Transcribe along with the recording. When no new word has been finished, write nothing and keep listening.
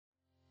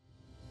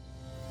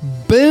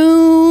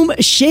Boom!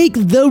 Shake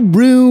the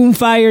room,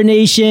 Fire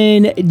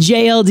Nation.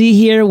 JLD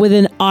here with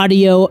an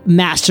audio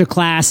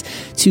masterclass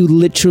to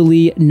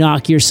literally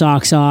knock your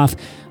socks off.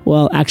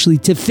 Well, actually,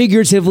 to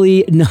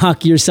figuratively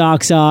knock your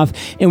socks off.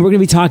 And we're going to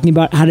be talking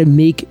about how to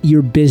make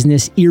your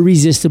business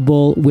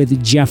irresistible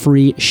with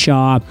Jeffrey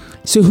Shaw.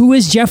 So who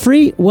is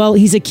Jeffrey? Well,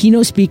 he's a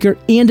keynote speaker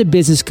and a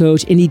business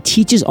coach, and he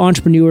teaches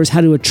entrepreneurs how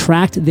to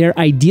attract their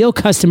ideal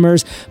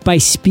customers by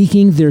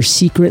speaking their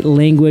secret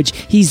language.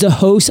 He's the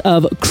host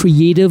of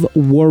Creative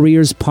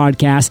Warriors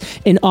podcast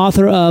and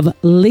author of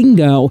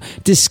Lingo,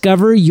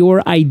 Discover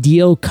Your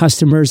Ideal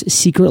Customer's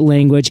Secret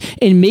Language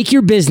and Make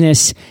Your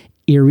Business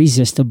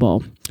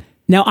Irresistible.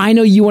 Now, I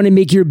know you want to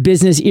make your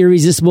business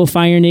irresistible,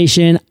 Fire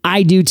Nation.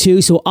 I do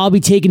too. So I'll be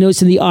taking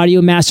notes in the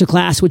audio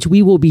masterclass, which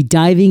we will be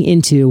diving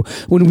into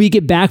when we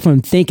get back from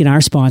thanking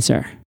our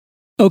sponsor.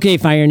 Okay,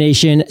 Fire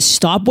Nation,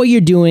 stop what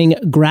you're doing,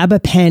 grab a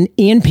pen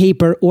and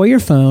paper or your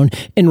phone,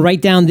 and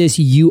write down this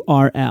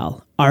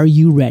URL. Are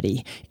you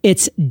ready?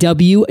 It's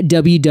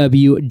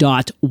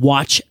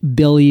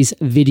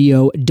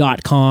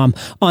www.watchbillysvideo.com.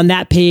 On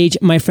that page,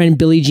 my friend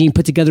Billy Jean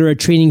put together a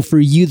training for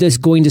you that's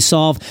going to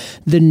solve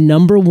the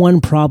number one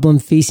problem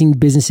facing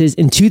businesses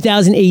in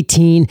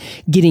 2018,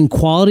 getting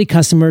quality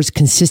customers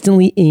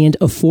consistently and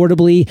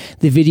affordably.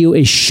 The video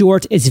is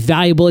short, it's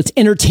valuable, it's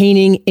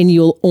entertaining, and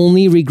you'll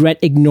only regret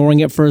ignoring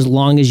it for as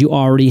long as you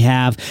already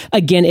have.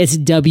 Again, it's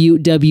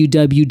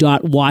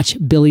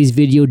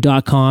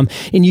www.watchbillysvideo.com,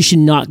 and you should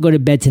not go to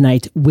bed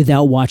tonight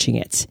without watching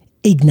it.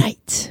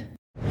 Ignite.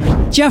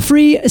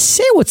 Jeffrey,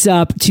 say what's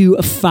up to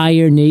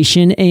Fire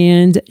Nation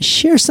and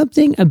share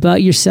something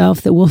about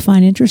yourself that we'll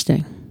find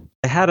interesting.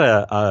 I had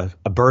a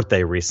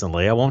birthday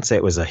recently. I won't say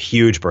it was a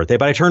huge birthday,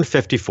 but I turned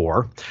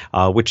 54,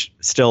 which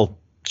still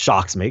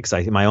shocks me because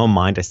in my own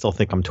mind, I still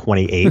think I'm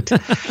 28.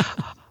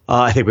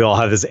 I think we all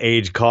have this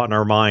age caught in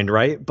our mind,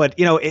 right? But,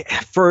 you know,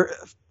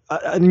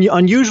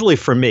 unusually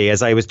for me,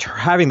 as I was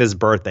having this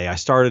birthday, I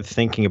started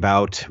thinking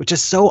about, which is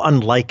so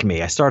unlike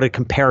me. I started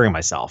comparing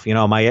myself. You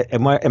know, am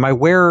I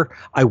where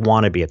I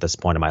want to be at this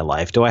point in my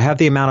life? Do I have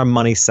the amount of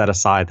money set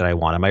aside that I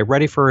want? Am I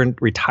ready for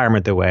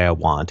retirement the way I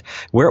want?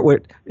 Where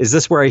is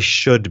this where I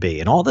should be?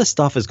 And all this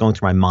stuff is going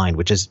through my mind,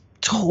 which is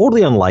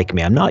totally unlike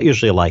me. I'm not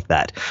usually like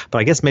that, but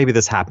I guess maybe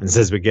this happens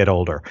as we get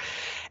older.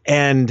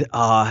 And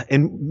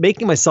in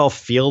making myself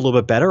feel a little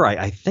bit better,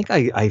 I think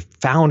I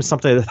found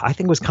something that I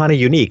think was kind of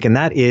unique. And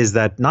that is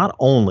that not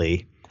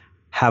only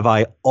have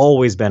I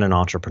always been an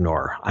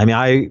entrepreneur. I mean,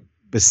 I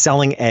was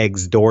selling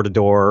eggs door to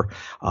door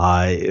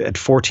at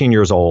 14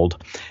 years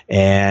old.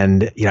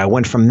 And, you know, I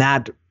went from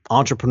that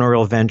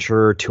entrepreneurial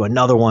venture to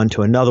another one,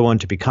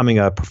 to becoming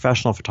a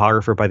professional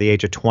photographer by the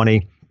age of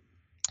 20.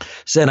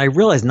 So, and I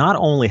realized not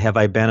only have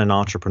I been an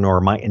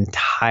entrepreneur my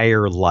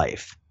entire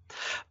life,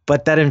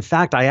 but that in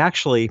fact, I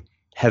actually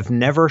have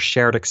never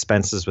shared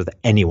expenses with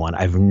anyone.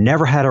 I've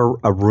never had a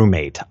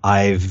roommate.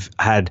 I've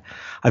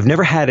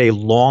never had a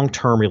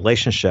long-term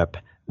relationship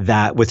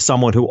with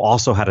someone who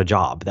also had a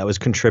job that was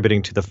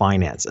contributing to the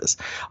finances.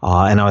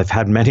 And I've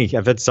had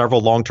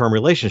several long-term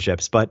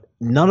relationships, but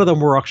none of them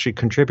were actually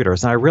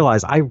contributors. And I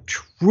realized I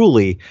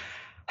truly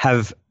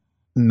have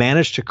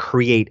managed to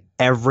create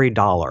every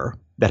dollar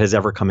that has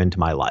ever come into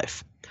my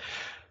life.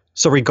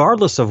 So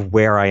regardless of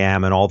where I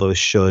am and all those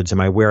shoulds, am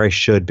I where I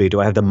should be?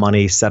 Do I have the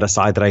money set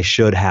aside that I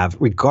should have?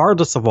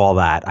 Regardless of all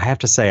that, I have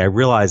to say I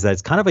realize that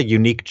it's kind of a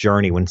unique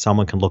journey when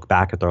someone can look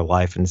back at their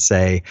life and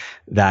say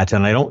that,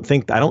 and I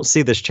don't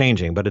see this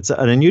changing, but it's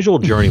an unusual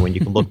journey when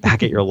you can look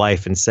back at your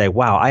life and say,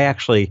 wow, I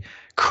actually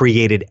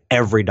created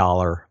every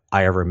dollar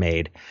I ever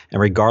made. And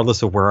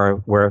regardless of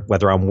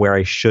whether I'm where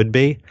I should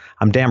be,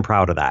 I'm damn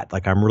proud of that.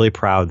 Like, I'm really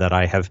proud that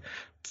I have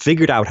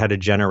figured out how to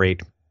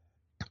generate,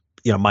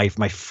 you know, my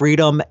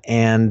freedom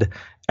and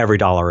every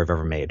dollar I've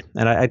ever made.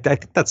 And I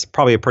think that's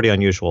probably a pretty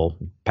unusual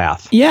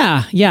path.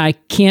 Yeah, I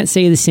can't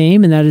say the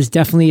same. And that is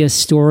definitely a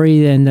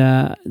story and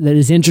that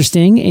is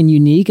interesting and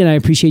unique. And I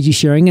appreciate you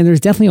sharing. And there's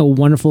definitely a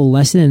wonderful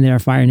lesson in there,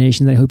 Fire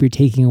Nation, that I hope you're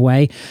taking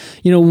away.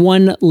 You know,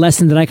 one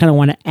lesson that I kind of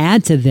want to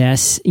add to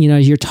this, you know,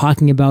 as you're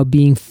talking about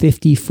being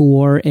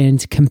 54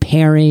 and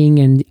comparing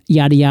and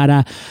yada,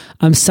 yada,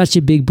 I'm such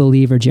a big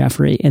believer,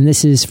 Jeffrey, and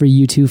this is for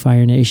you too,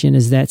 Fire Nation,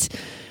 is that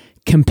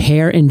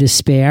compare and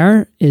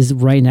despair is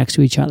right next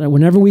to each other.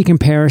 Whenever we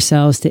compare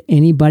ourselves to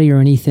anybody or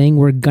anything,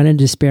 we're going to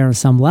despair on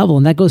some level.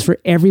 And that goes for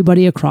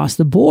everybody across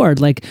the board.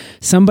 Like,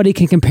 somebody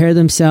can compare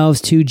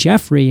themselves to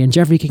Jeffrey, and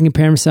Jeffrey can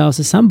compare themselves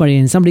to somebody,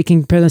 and somebody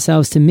can compare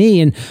themselves to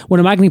me. And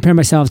when am I going to compare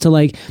myself to,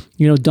 like,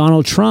 you know,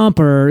 Donald Trump,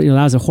 or, you know,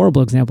 that was a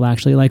horrible example,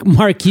 actually, like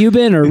Mark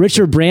Cuban or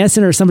Richard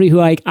Branson, or somebody who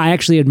I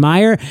actually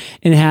admire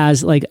and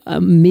has like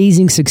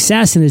amazing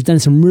success and has done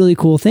some really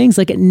cool things.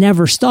 Like, it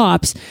never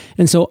stops.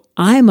 And so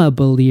I'm a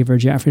believer,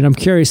 Jeffrey, and I'm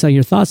curious on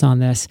your thoughts on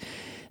this,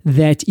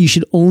 that you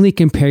should only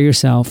compare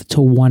yourself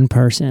to one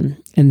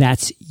person. And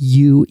that's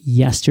you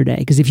yesterday.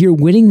 Because if you're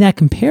winning that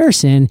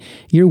comparison,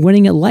 you're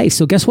winning at life.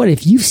 So guess what?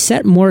 If you've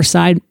set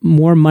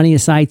more money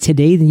aside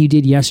today than you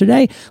did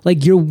yesterday,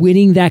 like you're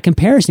winning that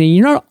comparison. And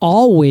you're not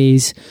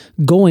always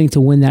going to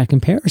win that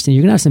comparison.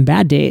 You're going to have some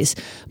bad days.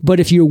 But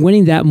if you're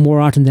winning that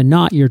more often than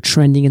not, you're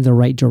trending in the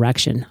right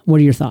direction. What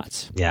are your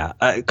thoughts? Yeah,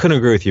 I couldn't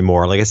agree with you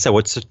more. Like I said,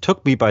 what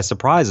took me by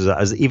surprise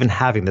is even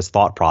having this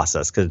thought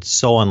process, because it's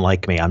so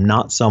unlike me. I'm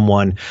not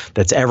someone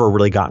that's ever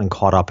really gotten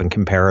caught up in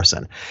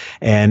comparison.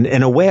 And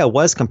in a way, I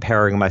was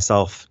comparing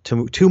myself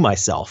to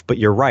myself. But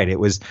you're right. It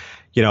was,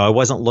 I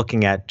wasn't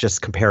looking at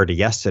just compared to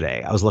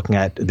yesterday. I was looking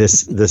at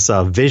this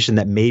vision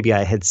that maybe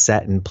I had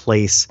set in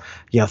place,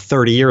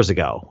 30 years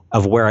ago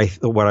of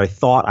what I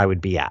thought I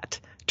would be at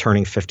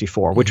turning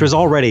 54, which was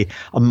already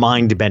a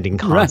mind-bending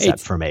concept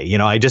for me.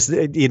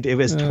 It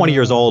was 20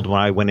 years old when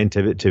I went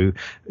into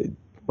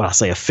I'll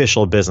say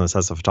official business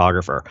as a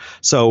photographer.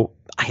 So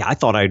I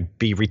thought I'd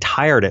be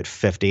retired at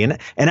 50. And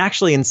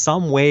actually, in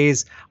some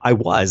ways, I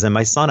was. And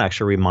my son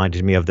actually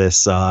reminded me of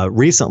this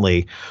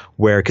recently,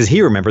 because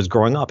he remembers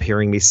growing up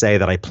hearing me say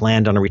that I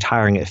planned on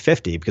retiring at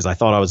 50 because I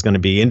thought I was going to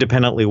be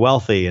independently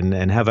wealthy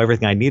and have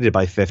everything I needed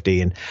by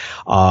 50.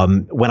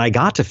 And when I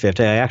got to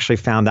 50, I actually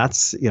found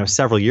that's,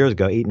 several years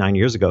ago, 8-9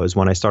 years ago, is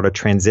when I started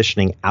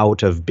transitioning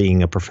out of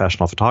being a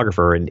professional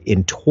photographer and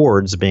in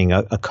towards being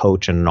a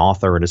coach and an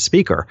author and a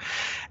speaker.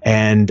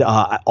 And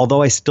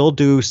although I still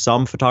do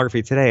some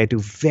photography today, I do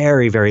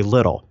very, very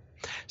little.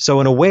 So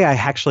in a way, I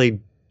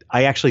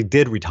actually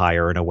did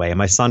retire in a way. And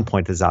my son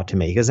pointed this out to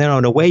me because, in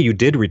a way, you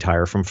did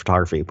retire from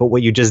photography. But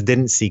what you just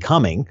didn't see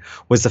coming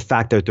was the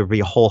fact that there'd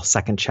be a whole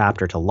second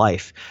chapter to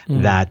life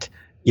that,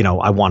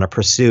 I want to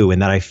pursue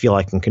and that I feel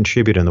I can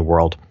contribute in the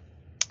world.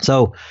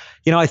 So,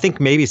 I think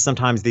maybe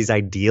sometimes these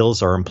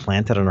ideals are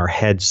implanted in our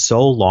heads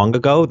so long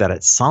ago that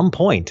at some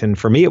point, and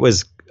for me, it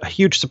was a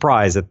huge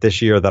surprise that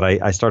this year that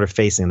I started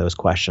facing those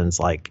questions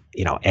like,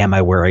 am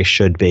I where I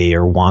should be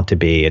or want to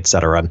be, et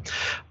cetera.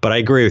 But I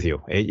agree with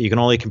you. You can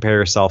only compare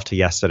yourself to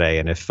yesterday.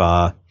 And if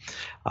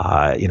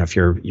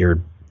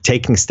you're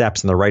taking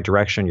steps in the right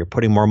direction, you're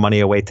putting more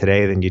money away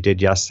today than you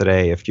did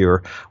yesterday. If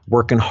you're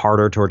working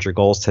harder towards your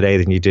goals today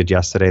than you did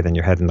yesterday, then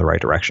you're heading in the right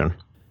direction.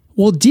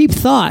 Well, deep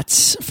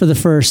thoughts for the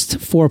first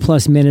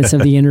 4+ minutes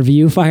of the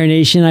interview, Fire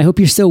Nation. I hope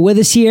you're still with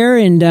us here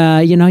and,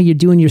 you're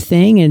doing your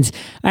thing. And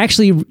I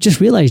actually just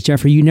realized,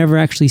 Jeffrey, you never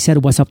actually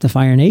said what's up to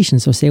Fire Nation.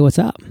 So say what's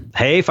up.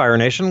 Hey, Fire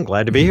Nation.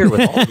 Glad to be here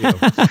with all of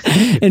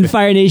you. And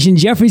Fire Nation,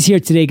 Jeffrey's here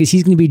today because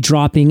he's going to be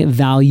dropping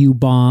value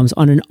bombs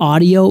on an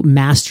audio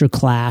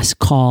masterclass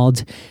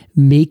called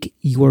Make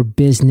Your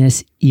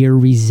Business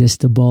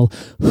Irresistible.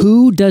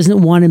 Who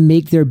doesn't want to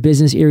make their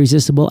business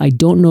irresistible? I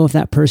don't know if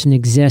that person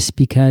exists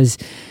because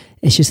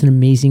it's just an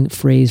amazing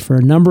phrase for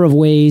a number of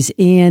ways.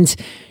 And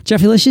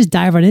Jeffrey, let's just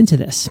dive right into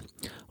this.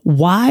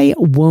 Why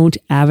won't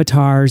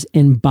avatars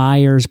and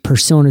buyers'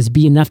 personas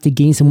be enough to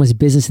gain someone's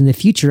business in the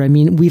future? I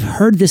mean, we've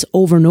heard this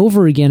over and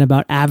over again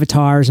about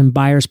avatars and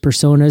buyers'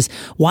 personas.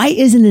 Why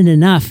isn't it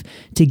enough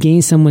to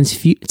gain someone's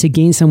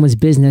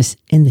business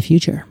in the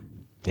future?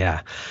 Yeah.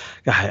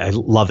 I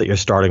love that you're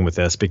starting with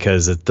this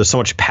because there's so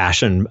much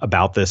passion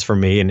about this for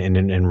me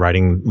in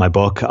writing my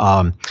book.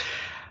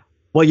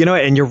 Well,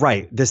 and you're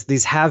right.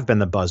 These have been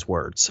the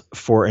buzzwords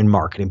in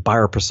marketing,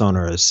 buyer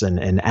personas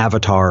and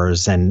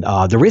avatars. And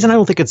the reason I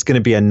don't think it's going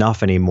to be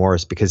enough anymore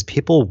is because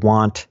people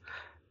want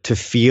to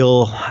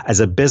feel, as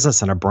a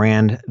business and a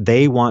brand,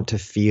 they want to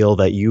feel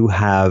that you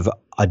have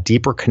a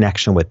deeper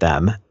connection with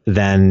them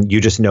than you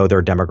just know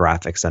their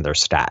demographics and their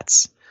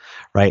stats.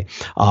 Right.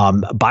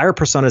 Buyer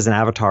personas and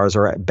avatars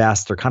are at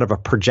best, they're kind of a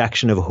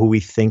projection of who we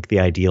think the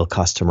ideal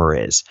customer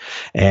is.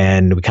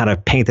 And we kind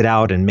of paint it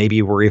out, and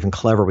maybe we're even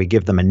clever. We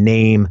give them a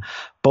name.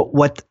 But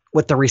what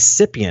the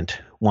recipient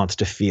wants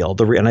to feel,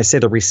 and I say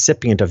the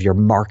recipient of your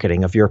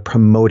marketing, of your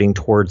promoting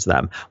towards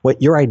them, what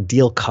your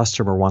ideal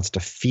customer wants to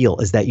feel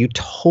is that you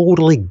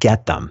totally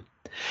get them.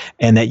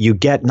 And that you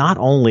get not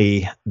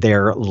only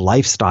their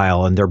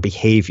lifestyle and their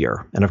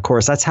behavior. And of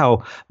course, that's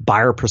how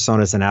buyer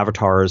personas and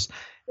avatars,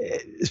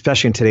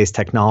 especially in today's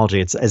technology,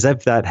 it's as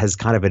if that has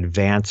kind of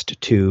advanced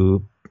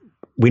to,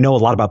 we know a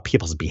lot about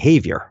people's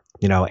behavior.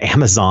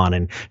 Amazon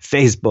and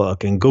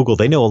Facebook and Google,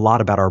 they know a lot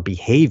about our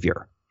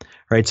behavior,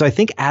 right? So I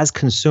think as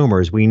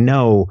consumers, we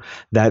know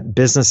that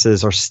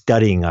businesses are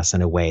studying us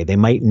in a way. They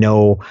might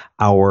know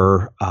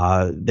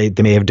they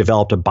may have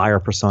developed a buyer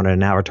persona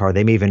and an avatar.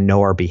 They may even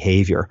know our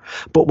behavior.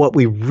 But what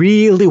we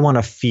really want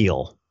to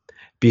feel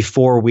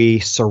before we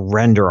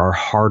surrender our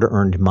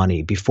hard-earned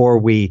money, before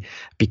we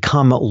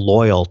become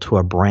loyal to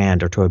a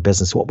brand or to a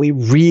business, what we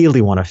really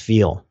want to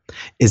feel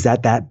is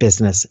that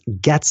business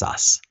gets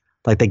us.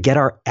 Like they get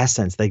our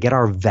essence, they get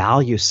our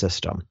value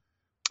system,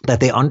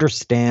 that they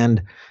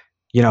understand,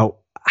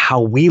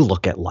 how we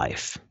look at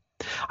life.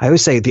 I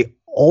always say the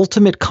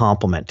ultimate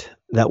compliment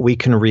that we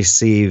can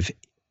receive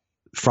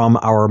from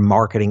our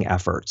marketing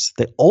efforts,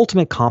 the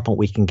ultimate compliment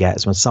we can get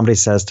is when somebody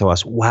says to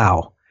us,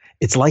 wow,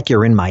 it's like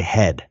you're in my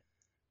head.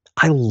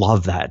 I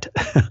love that.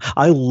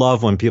 I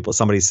love when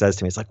somebody says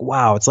to me, it's like,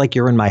 wow, it's like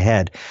you're in my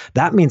head.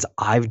 That means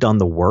I've done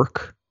the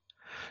work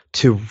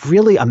to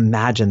really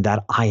imagine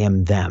that I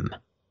am them.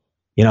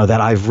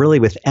 That I've really,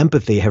 with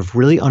empathy, have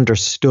really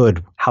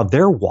understood how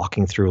they're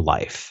walking through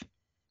life.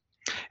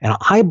 And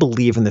I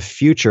believe in the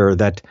future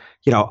that,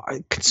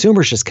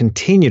 consumers just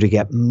continue to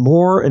get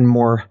more and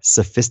more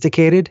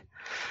sophisticated.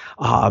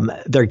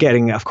 We're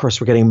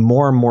getting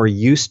more and more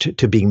used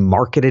to being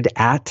marketed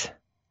at,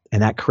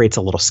 and that creates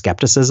a little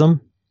skepticism.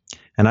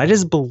 And I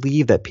just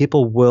believe that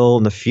people will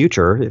in the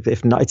future,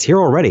 if not, it's here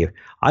already.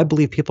 I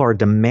believe people are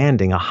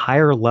demanding a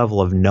higher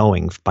level of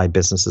knowing by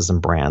businesses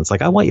and brands.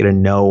 Like, I want you to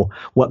know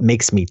what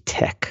makes me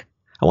tick.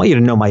 I want you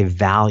to know my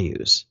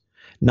values,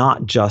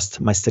 not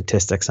just my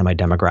statistics and my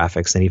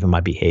demographics and even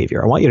my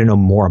behavior. I want you to know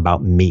more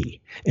about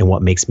me and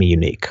what makes me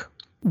unique.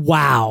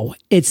 Wow.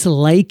 It's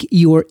like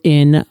you're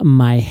in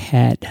my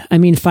head. I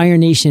mean, Fire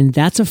Nation,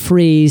 that's a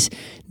phrase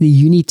that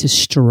you need to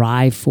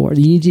strive for, that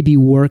you need to be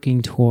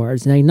working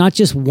towards. And not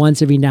just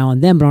once every now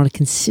and then, but on a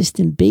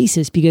consistent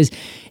basis. Because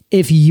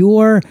if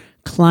your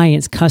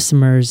clients,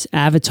 customers,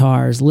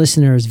 avatars,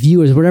 listeners,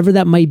 viewers, whatever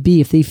that might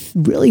be, if they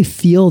really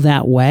feel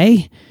that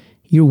way,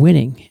 you're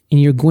winning, and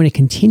you're going to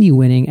continue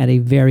winning at a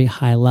very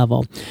high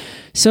level.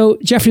 So,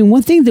 Jeffrey,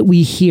 one thing that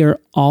we hear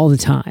all the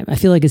time, I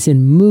feel like it's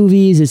in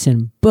movies, it's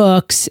in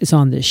books, it's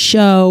on this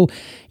show,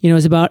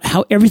 is about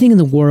how everything in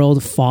the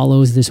world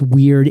follows this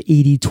weird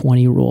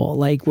 80-20 rule,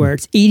 like where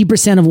it's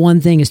 80% of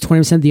one thing is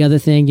 20% of the other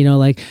thing,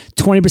 like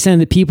 20% of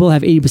the people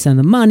have 80% of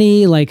the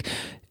money, like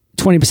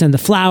 20% of the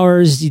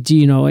flowers, have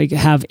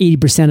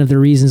 80% of the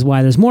reasons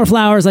why there's more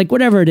flowers, like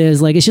whatever it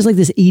is, like it's just like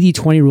this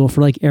 80-20 rule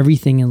for like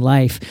everything in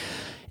life.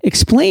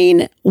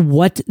 Explain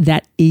what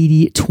that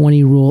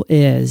 80-20 rule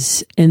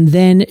is, and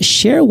then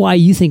share why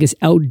you think it's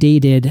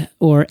outdated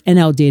or an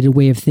outdated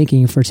way of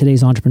thinking for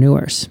today's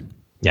entrepreneurs.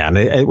 Yeah,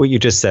 and what you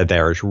just said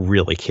there is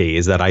really key,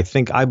 is that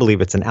I believe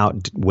it's an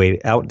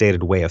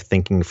outdated way of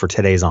thinking for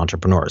today's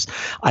entrepreneurs.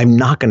 I'm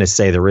not going to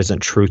say there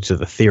isn't truth to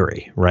the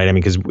theory, right? I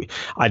mean, because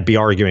I'd be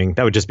arguing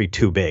that would just be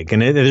too big,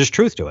 and there's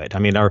truth to it. I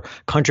mean, our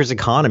country's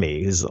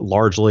economy is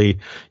largely,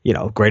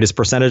 greatest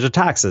percentage of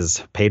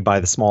taxes paid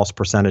by the smallest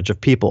percentage of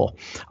people.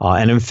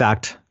 And in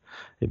fact,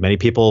 many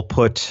people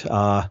put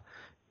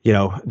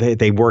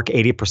they work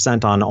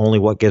 80% on only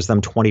what gives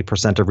them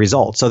 20% of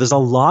results. So there's a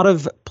lot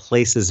of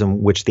places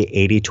in which the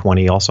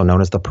 80-20, also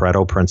known as the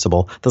Pareto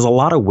principle, there's a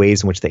lot of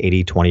ways in which the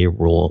 80-20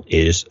 rule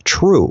is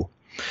true.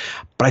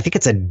 But I think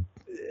it's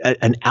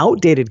an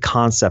outdated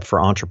concept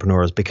for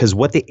entrepreneurs, because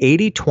what the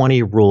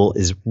 80-20 rule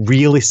is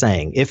really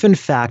saying, if in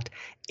fact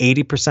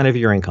 80% of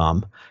your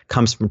income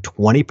comes from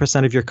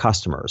 20% of your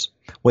customers,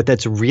 what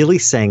that's really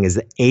saying is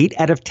that 8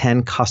 out of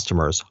 10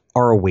 customers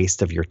are a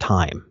waste of your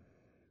time.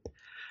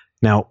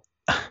 Now,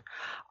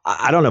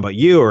 I don't know about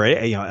you or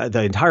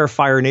the entire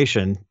Fire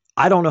Nation.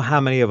 I don't know how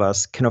many of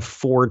us can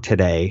afford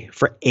today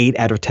for 8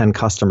 out of 10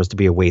 customers to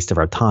be a waste of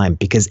our time,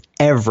 because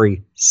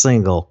every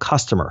single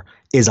customer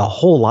is a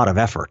whole lot of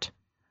effort,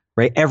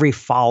 right? Every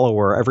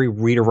follower, every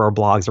reader of our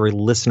blogs, every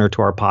listener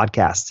to our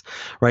podcasts,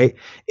 right?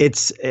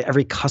 It's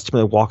every customer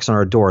that walks on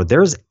our door.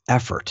 There's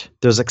effort,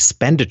 there's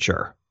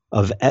expenditure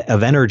of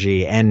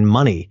energy and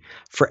money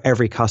for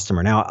every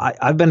customer. Now,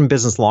 I've been in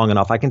business long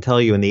enough. I can tell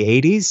you in the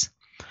 80s,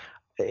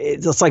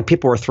 it's like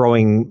people were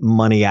throwing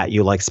money at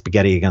you like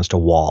spaghetti against a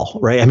wall,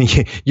 right? I mean,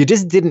 you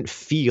just didn't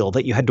feel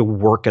that you had to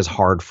work as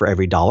hard for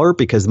every dollar,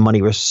 because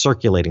money was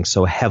circulating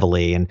so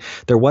heavily, and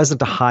there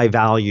wasn't a high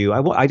value.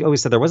 I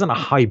always said there wasn't a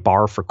high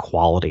bar for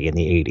quality in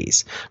the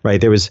 80s,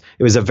 right? It was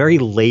a very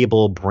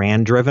label,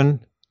 brand-driven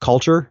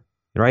culture,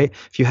 right?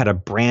 If you had a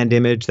brand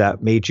image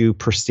that made you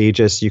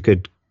prestigious, you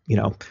could,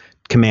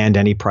 command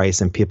any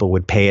price and people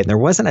would pay it. And there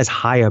wasn't as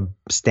high a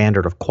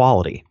standard of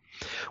quality.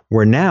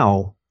 Where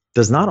now,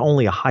 there's not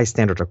only a high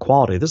standard of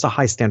quality, there's a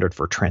high standard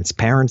for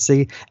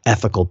transparency,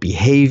 ethical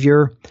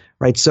behavior,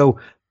 right? So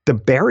the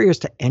barriers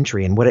to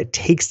entry and what it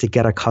takes to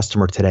get a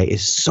customer today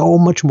is so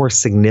much more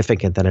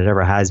significant than it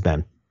ever has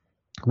been.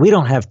 We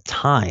don't have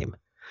time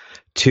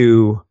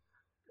to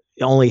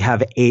only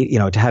have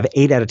 8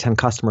 out of 10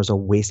 customers a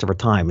waste of our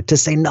time, to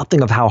say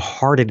nothing of how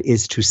hard it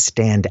is to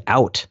stand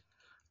out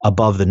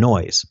above the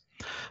noise.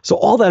 So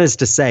all that is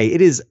to say,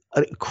 it is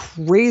a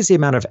crazy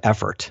amount of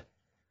effort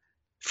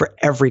for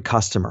every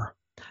customer,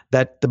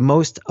 that the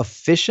most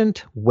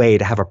efficient way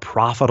to have a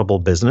profitable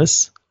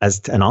business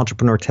as an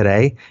entrepreneur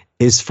today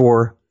is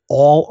for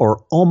all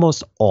or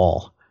almost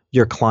all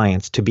your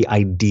clients to be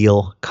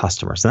ideal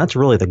customers. And that's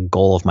really the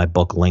goal of my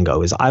book,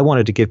 Lingo, is I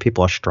wanted to give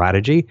people a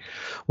strategy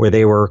where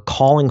they were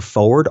calling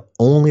forward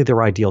only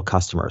their ideal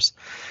customers.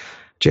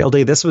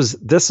 JLD,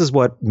 this is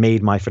what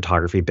made my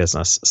photography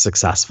business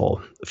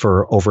successful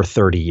for over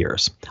 30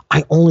 years.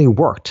 I only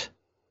worked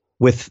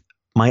with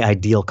my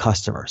ideal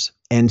customers.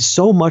 And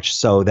so much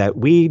so that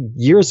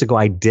years ago,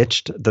 I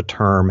ditched the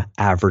term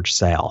average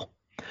sale,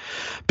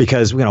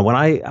 because, when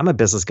I'm a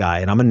business guy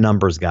and I'm a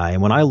numbers guy,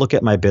 and when I look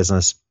at my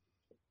business,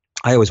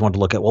 I always want to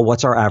look at, well,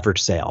 what's our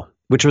average sale,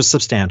 which was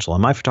substantial.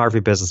 In my photography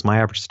business, my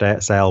average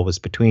sale was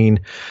between,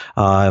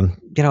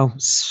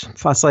 let's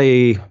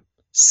say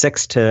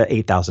 $6,000 to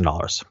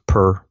 $8,000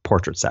 per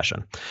portrait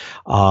session.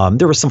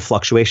 There was some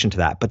fluctuation to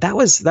that, but that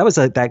was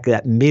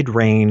that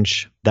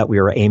mid-range that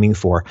we were aiming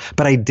for.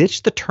 But I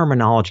ditched the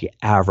terminology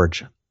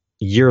average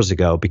years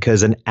ago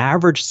because an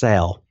average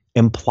sale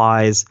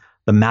implies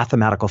the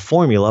mathematical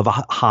formula of a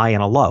high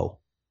and a low,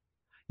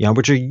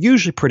 which are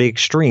usually pretty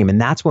extreme. And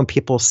that's when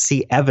people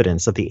see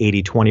evidence of the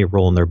 80-20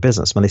 rule in their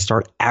business, when they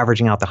start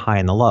averaging out the high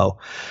and the low.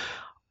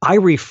 I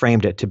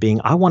reframed it to being,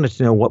 I wanted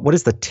to know what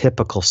is the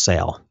typical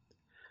sale.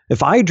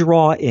 If I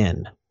draw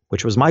in,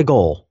 which was my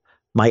goal,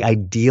 my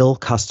ideal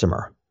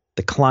customer,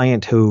 the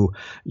client who,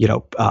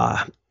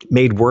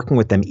 made working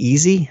with them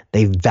easy,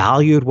 they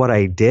valued what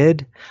I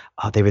did,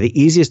 they were the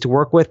easiest to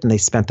work with, and they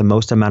spent the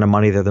most amount of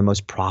money, they're the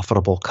most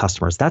profitable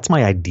customers. That's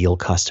my ideal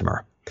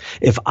customer.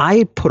 If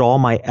I put all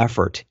my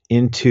effort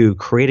into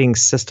creating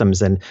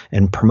systems and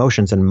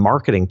promotions and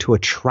marketing to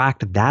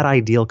attract that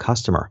ideal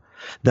customer,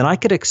 then I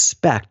could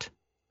expect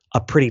a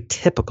pretty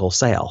typical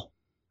sale.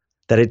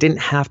 That I didn't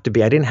have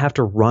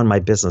to run my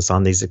business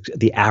on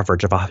the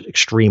average of an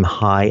extreme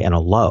high and a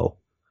low,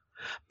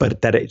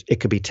 but that it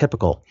could be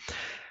typical.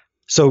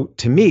 So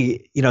to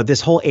me,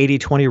 this whole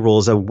 80-20 rule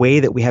is a way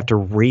that we have to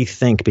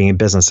rethink being in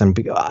business.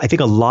 And I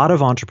think a lot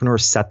of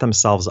entrepreneurs set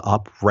themselves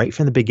up right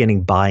from the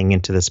beginning buying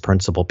into this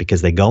principle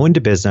because they go into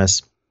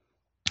business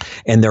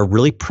and they're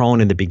really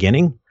prone in the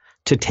beginning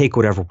to take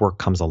whatever work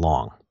comes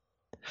along.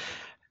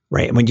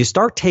 Right. And when you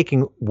start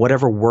taking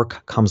whatever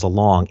work comes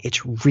along,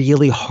 it's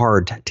really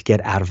hard to get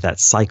out of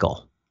that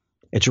cycle.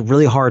 It's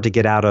really hard to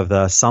get out of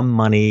the some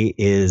money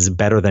is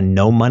better than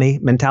no money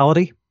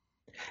mentality.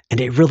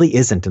 And it really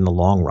isn't in the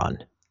long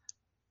run.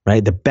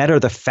 Right.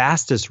 The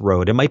fastest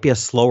road, it might be a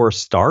slower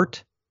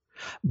start,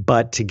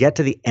 but to get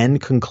to the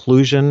end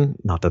conclusion,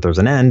 not that there's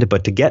an end,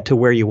 but to get to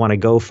where you want to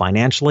go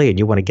financially and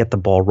you want to get the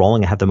ball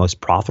rolling and have the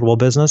most profitable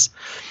business,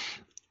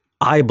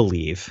 I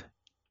believe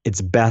it's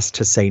best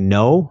to say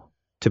no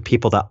to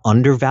people that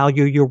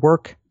undervalue your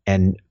work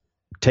and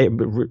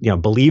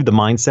believe the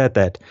mindset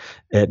that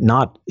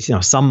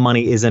some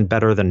money isn't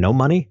better than no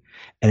money,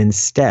 and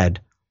instead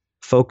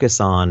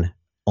focus on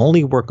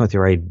only working with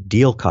your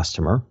ideal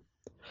customer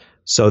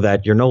so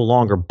that you're no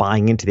longer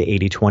buying into the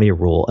 80-20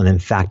 rule. And in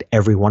fact,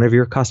 every one of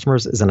your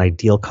customers is an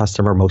ideal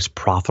customer, most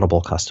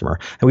profitable customer.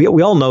 And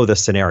we all know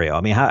this scenario.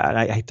 I mean,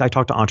 I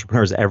talk to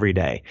entrepreneurs every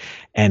day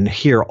and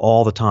hear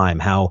all the time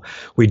how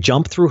we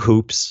jump through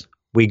hoops.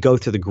 We go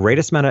through the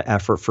greatest amount of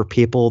effort for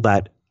people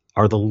that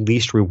are the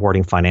least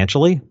rewarding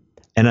financially.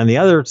 And on the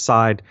other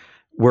side,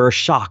 we're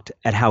shocked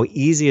at how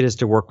easy it is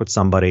to work with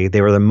somebody.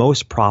 They were the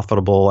most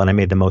profitable and I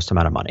made the most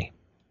amount of money.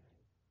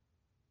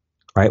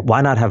 Right?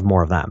 Why not have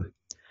more of them?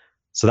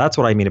 So that's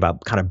what I mean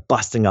about kind of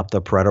busting up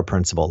the Pareto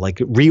principle,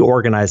 like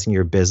reorganizing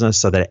your business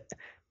so that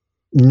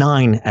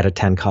 9 out of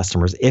 10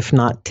 customers, if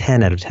not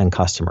 10 out of 10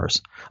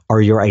 customers,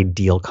 are your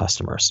ideal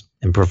customers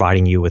and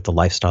providing you with the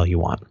lifestyle you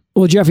want.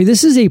 Well, Jeffrey,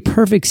 this is a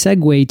perfect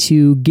segue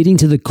to getting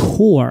to the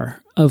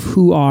core of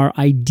who our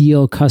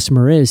ideal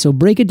customer is. So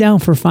break it down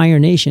for Fire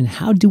Nation.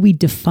 How do we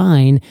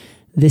define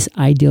this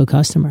ideal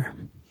customer?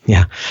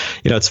 Yeah.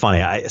 It's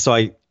funny.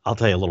 I'll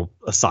tell you a little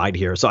aside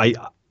here. So I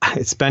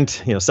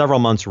spent several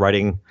months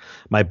writing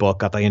my book,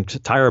 got the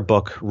entire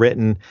book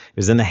written. It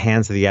was in the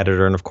hands of the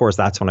editor. And of course,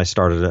 that's when I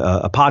started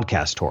a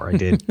podcast tour. I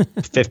did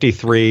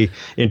 53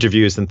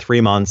 interviews in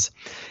 3 months.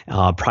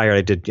 Prior,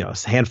 I did a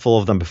handful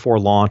of them before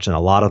launch and a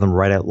lot of them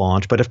right at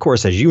launch. But of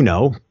course, as you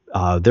know,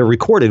 they're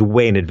recorded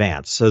way in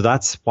advance. So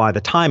that's why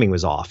the timing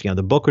was off.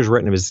 The book was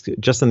written, it was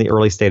just in the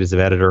early stages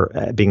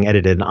of being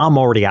edited. And I'm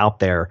already out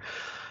there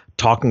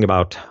talking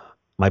about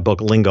my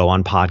book lingo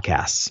on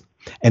podcasts.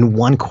 And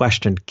one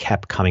question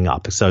kept coming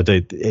up. So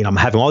I'm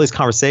having all these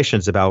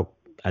conversations about,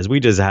 as we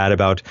just had,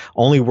 about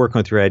only working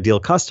with your ideal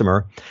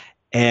customer.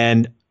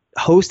 And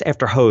host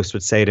after host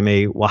would say to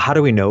me, well, how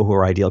do we know who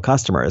our ideal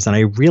customer is? And I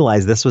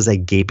realized this was a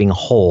gaping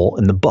hole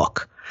in the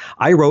book.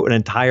 I wrote an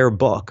entire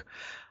book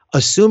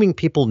assuming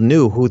people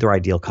knew who their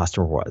ideal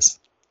customer was.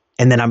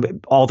 And then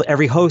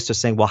every host is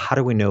saying, well, how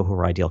do we know who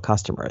our ideal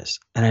customer is?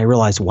 And I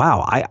realized,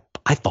 wow,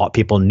 I thought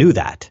people knew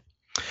that.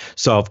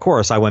 So, of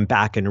course, I went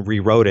back and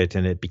rewrote it,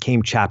 and it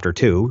became chapter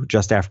 2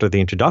 just after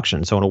the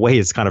introduction. So, in a way,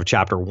 it's kind of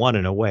chapter 1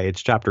 in a way.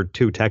 It's chapter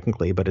 2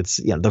 technically, but it's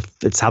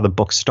it's how the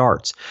book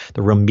starts.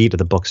 The real meat of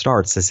the book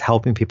starts is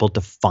helping people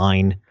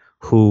define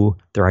who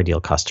their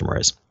ideal customer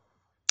is.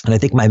 And I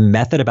think my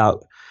method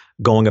about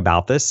going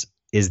about this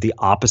is the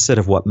opposite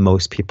of what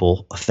most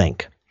people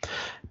think.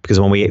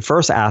 Because when we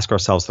first ask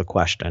ourselves the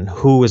question,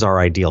 who is our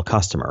ideal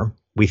customer?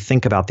 We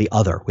think about the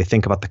other. We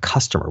think about the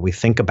customer. We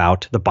think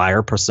about the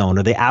buyer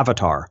persona, the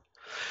avatar.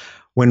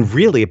 When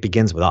really it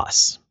begins with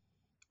us,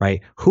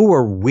 right? Who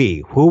are we?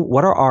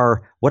 What are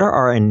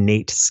our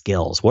innate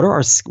skills? What are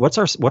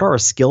our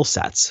skill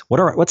sets?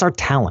 What's our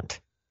talent?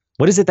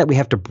 What is it that we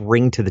have to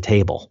bring to the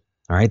table?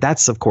 All right,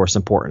 that's of course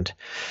important.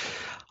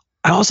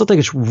 I also think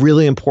it's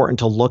really important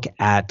to look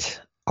at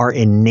our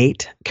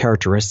innate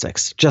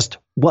characteristics, just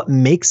what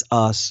makes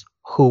us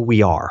who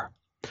we are.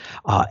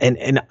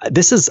 And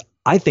this is,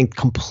 I think,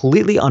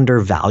 completely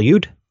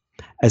undervalued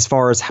as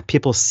far as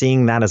people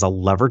seeing that as a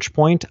leverage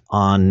point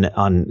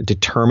on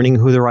determining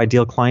who their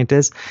ideal client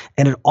is.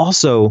 And it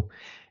also,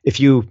 if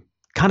you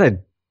kind of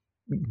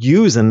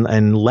use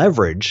and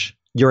leverage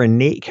your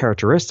innate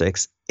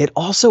characteristics, it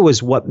also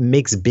is what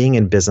makes being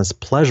in business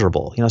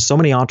pleasurable. So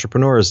many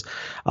entrepreneurs,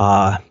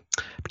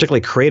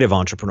 particularly creative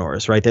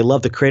entrepreneurs, right? They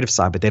love the creative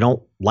side, but they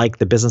don't like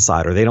the business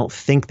side, or they don't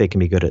think they can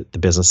be good at the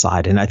business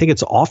side. And I think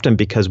it's often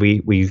because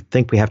we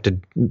think we have to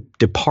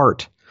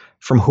depart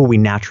from who we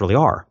naturally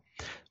are.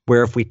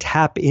 Where if we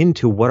tap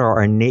into what are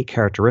our innate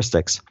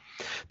characteristics,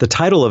 the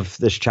title of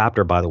this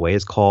chapter, by the way,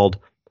 is called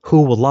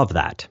Who Will Love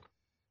That?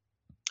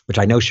 Which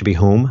I know should be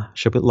whom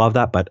should love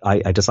that, but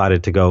I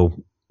decided to go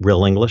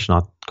real English,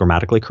 not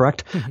grammatically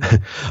correct.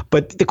 Mm-hmm.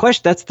 But the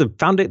question, that's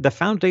the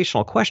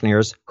foundational question here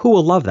is, who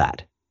will love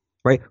that,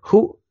 right?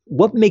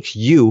 What makes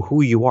you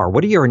who you are?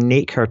 What are your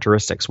innate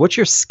characteristics? What's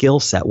your skill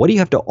set? What do you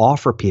have to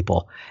offer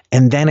people?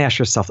 And then ask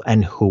yourself,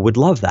 and who would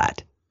love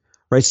that,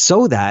 right?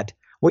 So that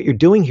what you're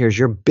doing here is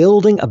you're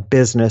building a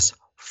business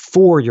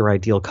for your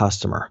ideal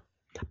customer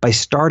by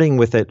starting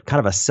with it kind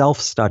of a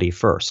self-study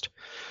first.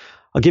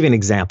 I'll give you an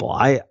example.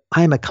 I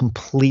am a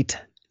complete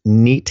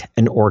neat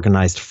and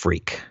organized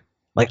freak.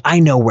 Like, I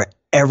know where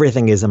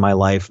everything is in my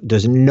life.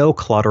 There's no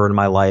clutter in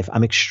my life.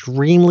 I'm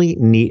extremely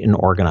neat and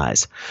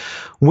organized,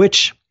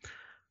 which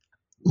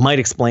might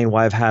explain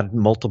why I've had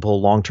multiple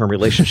long-term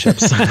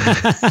relationships.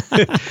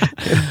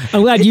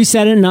 I'm glad you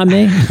said it, not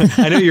me.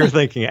 I know you're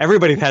thinking.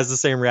 Everybody has the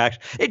same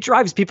reaction. It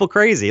drives people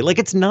crazy. Like,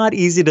 it's not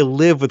easy to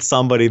live with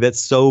somebody that's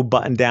so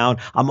buttoned down.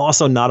 I'm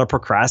also not a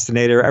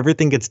procrastinator.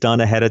 Everything gets done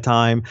ahead of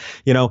time,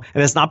 and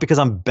it's not because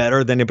I'm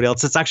better than anybody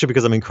else. It's actually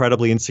because I'm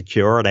incredibly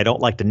insecure and I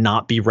don't like to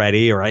not be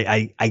ready, or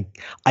I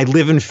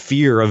live in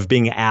fear of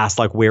being asked,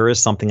 like, where is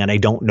something, and I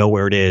don't know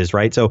where it is,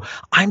 right? So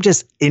I'm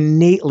just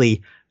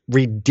innately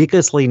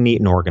ridiculously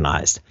neat and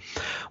organized.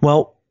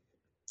 Well,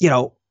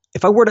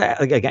 if I were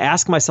to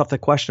ask myself the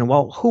question,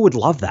 well, who would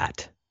love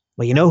that?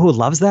 Well, who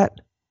loves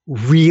that?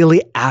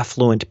 Really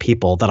affluent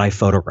people that I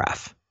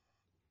photograph.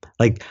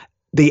 Like,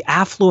 the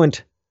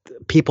affluent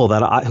people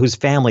whose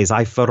families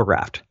I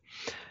photographed,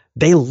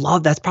 they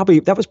love that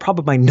was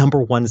probably my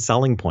number one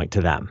selling point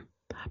to them,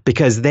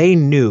 because they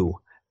knew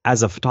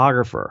as a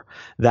photographer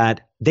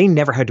that they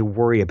never had to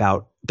worry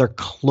about their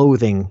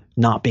clothing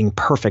not being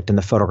perfect in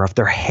the photograph,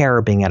 their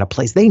hair being out of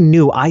place. They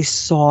knew I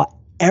saw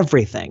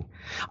everything.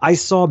 I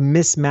saw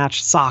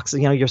mismatched socks.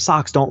 Your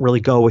socks don't really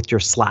go with your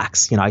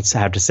slacks. I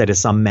have to say to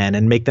some men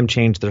and make them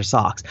change their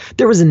socks.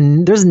 There's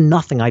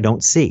nothing I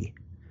don't see,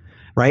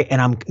 right?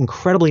 And I'm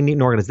incredibly neat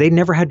and organized. They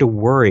never had to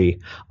worry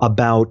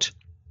about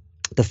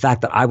the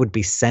fact that I would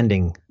be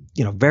sending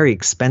very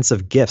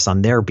expensive gifts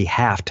on their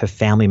behalf to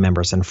family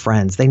members and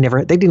friends. They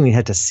didn't even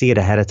have to see it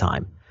ahead of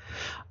time.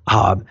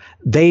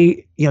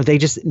 They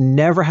just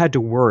never had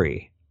to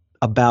worry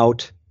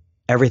about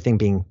everything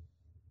being,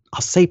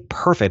 I'll say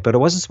perfect, but it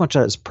wasn't so much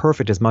as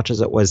perfect as much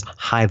as it was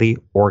highly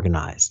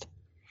organized.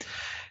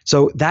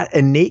 So that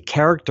innate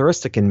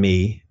characteristic in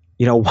me,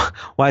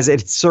 was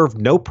it served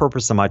no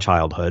purpose in my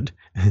childhood.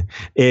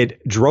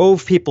 It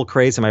drove people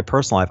crazy in my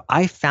personal life.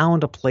 I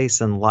found a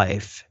place in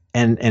life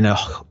and a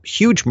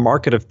huge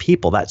market of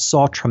people that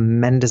saw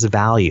tremendous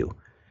value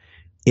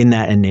in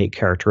that innate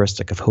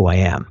characteristic of who I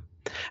am.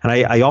 And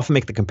I often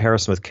make the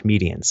comparison with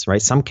comedians,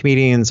 right? Some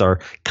comedians are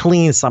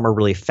clean, some are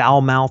really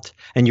foul-mouthed,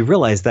 and you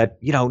realize that,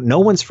 no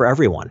one's for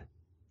everyone,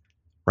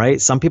 right?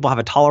 Some people have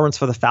a tolerance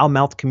for the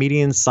foul-mouthed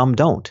comedians, some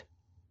don't,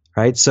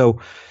 right? So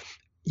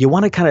you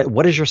want to kind of,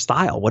 what is your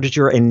style? What is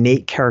your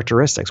innate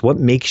characteristics? What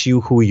makes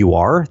you who you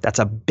are? That's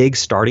a big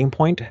starting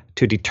point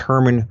to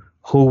determine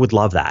who would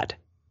love that,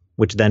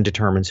 which then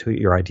determines who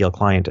your ideal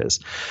client is.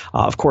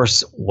 Of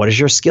course, what is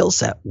your skill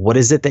set? What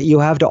is it that you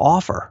have to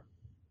offer?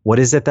 What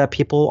is it that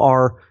people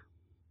are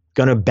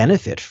going to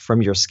benefit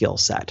from your skill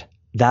set?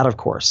 That, of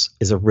course,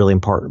 is a really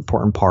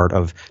important part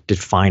of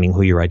defining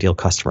who your ideal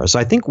customer is. So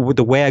I think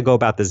the way I go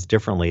about this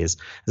differently is,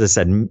 as I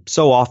said,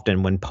 so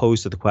often when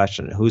posed to the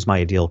question, who's my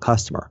ideal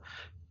customer?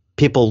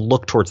 People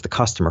look towards the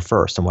customer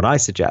first. And what I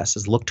suggest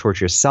is look towards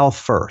yourself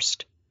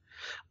first.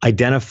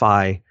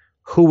 Identify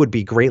who would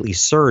be greatly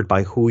served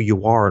by who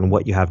you are and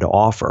what you have to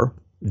offer.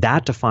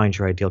 That defines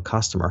your ideal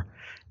customer.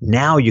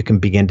 Now you can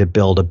begin to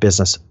build a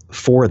business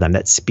for them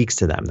that speaks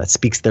to them, that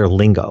speaks their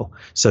lingo,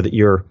 so that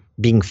you're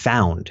being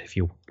found, if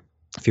you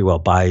will,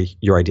 by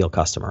your ideal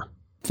customer.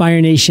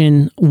 Fire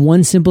Nation,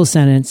 one simple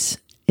sentence,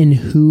 and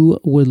who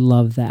would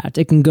love that?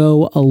 It can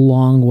go a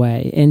long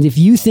way. And if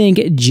you think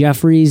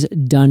Jeffrey's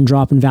done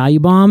dropping value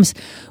bombs,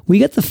 we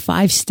got the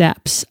 5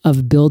 steps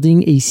of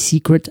building a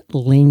secret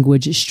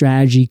language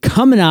strategy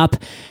coming up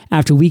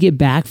after we get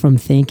back from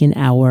thanking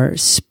our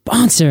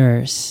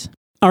sponsors.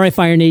 All right,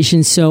 Fire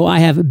Nation. So I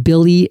have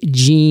Billie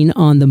Jean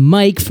on the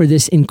mic for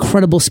this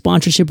incredible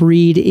sponsorship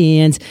read.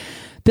 And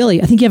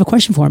Billie, I think you have a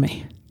question for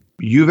me.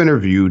 You've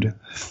interviewed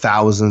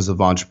thousands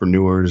of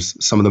entrepreneurs,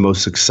 some of the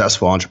most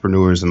successful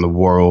entrepreneurs in the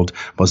world,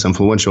 most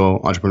influential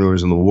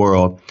entrepreneurs in the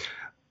world.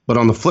 But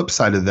on the flip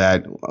side of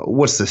that,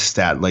 what's the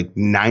stat? Like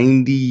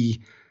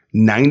 99%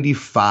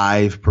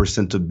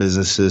 95% of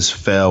businesses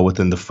fail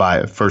within the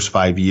first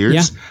 5 years.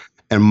 Yeah.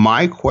 And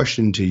my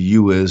question to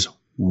you is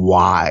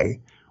why?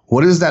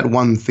 What is that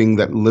one thing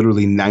that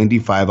literally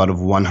 95 out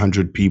of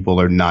 100 people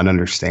are not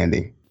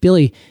understanding?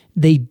 Billy,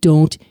 they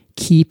don't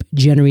keep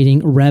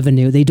generating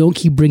revenue. They don't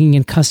keep bringing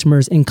in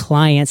customers and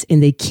clients,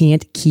 and they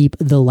can't keep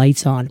the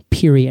lights on,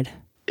 period.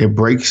 It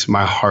breaks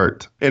my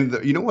heart. And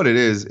you know what it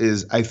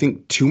is I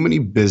think too many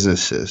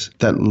businesses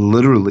that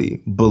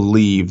literally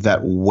believe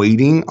that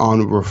waiting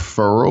on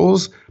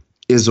referrals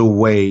is a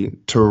way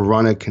to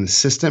run a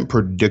consistent,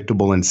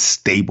 predictable, and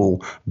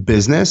stable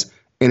business.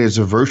 And it's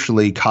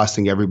virtually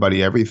costing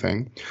everybody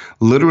everything.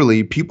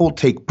 Literally, people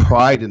take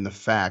pride in the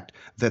fact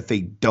that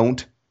they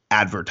don't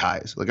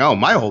advertise. Like, oh,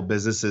 my whole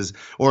business is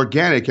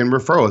organic and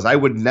referrals. I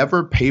would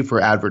never pay for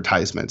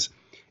advertisements.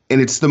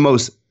 And it's the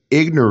most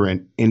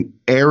ignorant and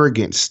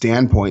arrogant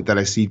standpoint that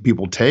I see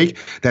people take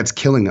that's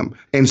killing them.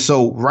 And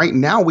so right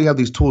now we have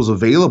these tools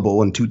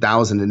available in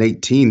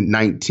 2018,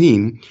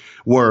 19,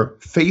 where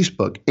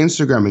Facebook,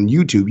 Instagram, and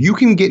YouTube, you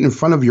can get in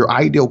front of your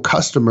ideal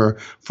customer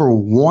for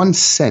 1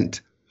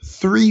 cent,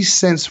 3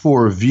 cents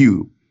for a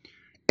view.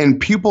 And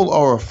people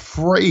are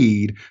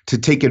afraid to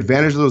take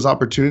advantage of those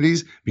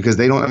opportunities because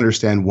they don't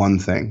understand one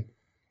thing: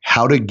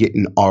 how to get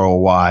an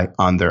ROI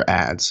on their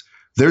ads.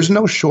 There's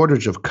no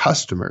shortage of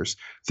customers.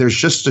 There's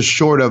just a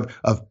shortage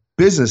of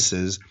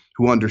businesses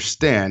who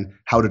understand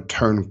how to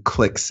turn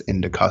clicks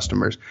into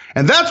customers.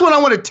 And that's what I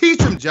want to teach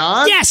them,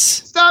 John. Yes.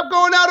 Stop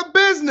going out of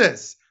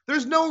business.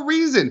 There's no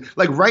reason.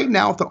 Like right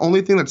now, if the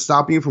only thing that's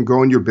stopping you from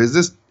growing your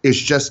business is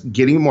just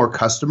getting more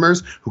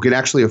customers who can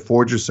actually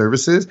afford your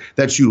services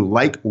that you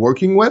like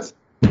working with,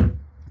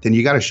 then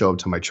you got to show up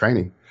to my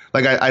training.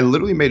 Like I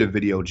literally made a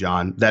video,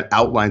 John, that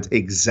outlines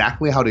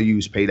exactly how to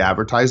use paid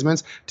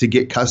advertisements to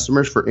get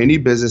customers for any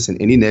business in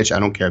any niche. I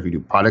don't care if you do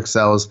product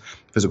sales,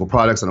 physical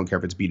products. I don't care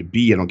if it's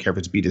B2B. I don't care if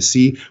it's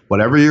B2C.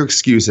 Whatever your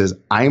excuse is,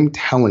 I'm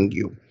telling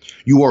you,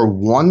 you are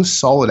one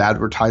solid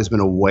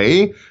advertisement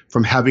away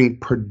from having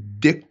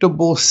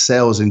predictable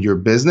sales in your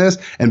business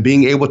and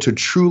being able to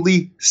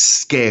truly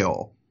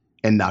scale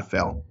and not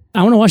fail.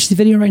 I want to watch the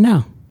video right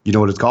now. You know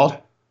what it's called?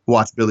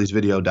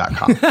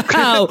 WatchBillysVideo.com.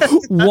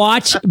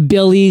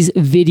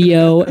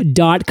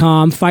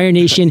 WatchBillysVideo.com. Fire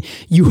Nation,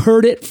 you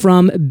heard it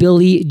from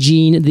Billy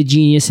Jean, the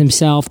genius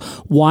himself.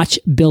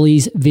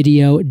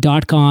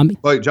 WatchBillysVideo.com.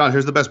 Wait, John,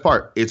 here's the best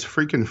part. It's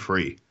freaking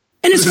free.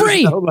 And it's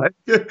free.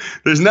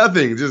 There's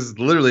nothing. Just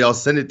literally, I'll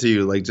send it to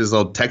you. Like, just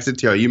I'll text it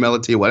to you, I'll email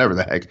it to you, whatever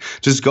the heck.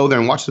 Just go there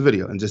and watch the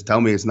video and just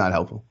tell me it's not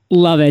helpful.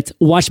 Love it.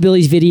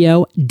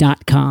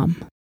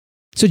 WatchBillysVideo.com.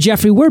 So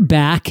Jeffrey, we're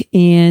back,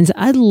 and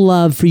I'd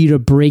love for you to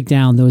break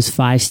down those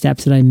 5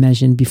 steps that I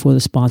mentioned before the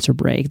sponsor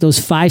break. Those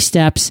 5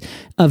 steps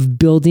of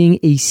building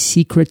a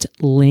secret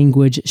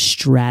language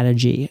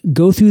strategy.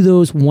 Go through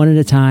those one at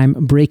a time.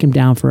 Break them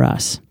down for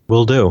us.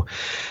 Will do.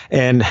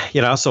 And, I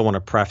also want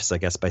to preface, I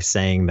guess, by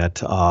saying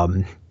that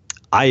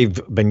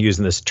I've been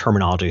using this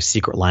terminology,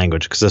 secret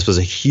language, because this was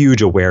a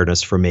huge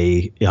awareness for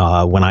me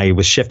when I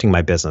was shifting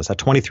my business. At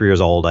 23 years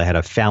old, I had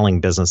a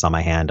failing business on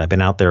my hand. I've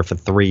been out there for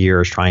 3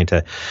 years trying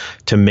to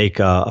make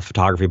a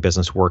photography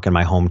business work in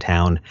my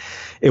hometown.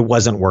 It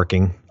wasn't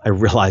working. I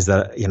realized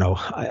that,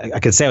 I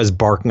could say I was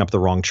barking up the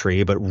wrong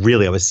tree, but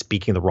really I was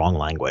speaking the wrong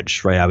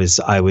language, right? I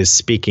was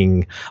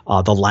speaking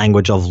the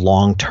language of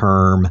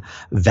long-term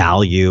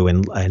value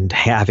and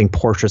having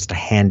portraits to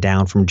hand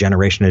down from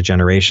generation to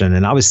generation.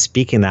 And I was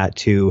speaking that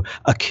to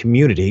a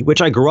community,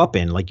 which I grew up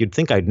in. Like, you'd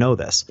think I'd know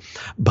this,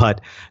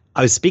 but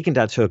I was speaking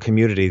that to a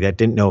community that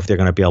didn't know if they're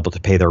going to be able to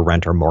pay their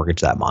rent or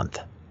mortgage that month.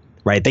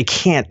 Right? They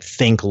can't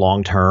think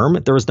long term.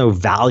 There was no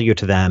value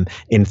to them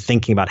in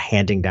thinking about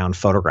handing down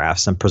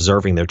photographs and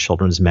preserving their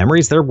children's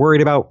memories. They're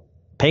worried about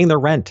paying their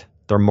rent,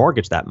 their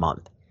mortgage that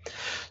month.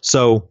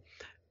 So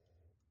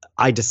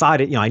I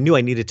decided, I knew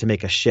I needed to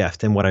make a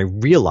shift. And what I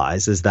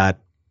realized is that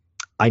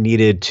I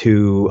needed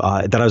to,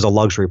 that I was a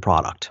luxury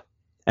product.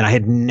 And I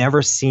had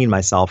never seen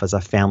myself as a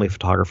family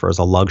photographer as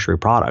a luxury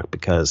product,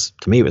 because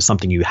to me it was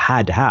something you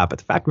had to have. But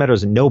the fact of the matter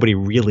is nobody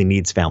really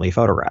needs family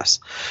photographs.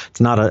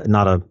 It's not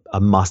a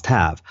must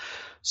have.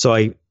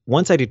 So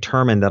once I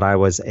determined that I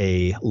was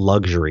a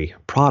luxury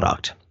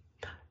product,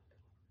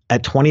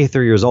 at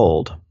 23 years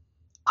old,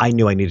 I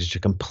knew I needed to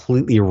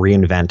completely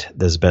reinvent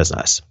this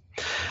business.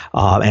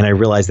 And I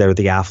realized that with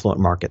the affluent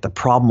market, the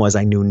problem was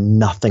I knew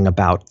nothing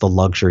about the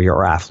luxury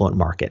or affluent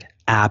market.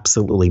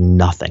 Absolutely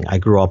nothing. I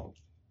grew up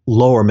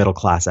lower middle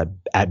class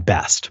at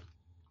best.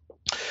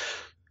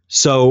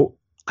 So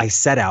I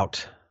set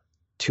out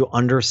to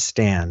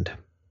understand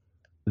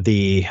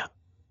the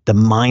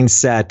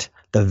mindset,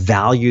 the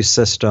value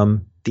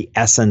system, the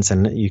essence,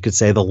 and you could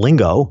say the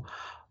lingo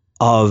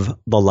of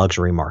the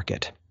luxury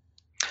market.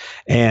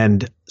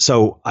 And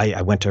so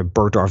I went to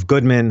Bergdorf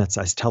Goodman. I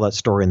tell that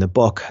story in the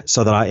book,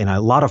 so that in a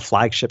lot of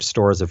flagship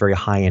stores of very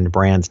high-end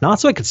brands,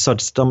 not so I could so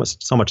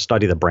much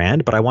study the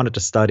brand, but I wanted to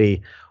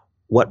study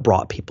what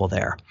brought people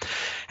there.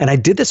 And I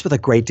did this with a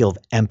great deal of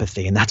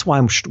empathy. And that's why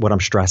what I'm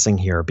stressing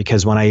here,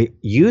 because when I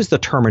use the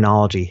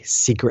terminology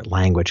secret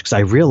language, because I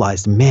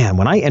realized, man,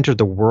 when I entered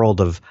the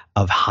world of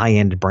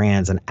high-end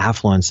brands and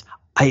affluence,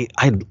 I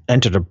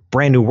entered a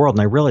brand new world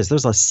and I realized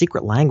there's a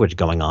secret language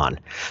going on.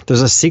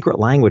 There's a secret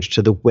language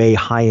to the way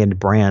high-end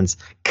brands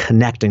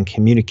connect and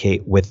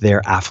communicate with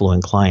their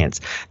affluent clients,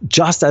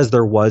 just as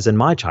there was in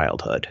my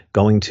childhood,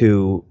 going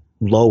to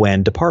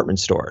low-end department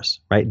stores,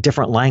 right?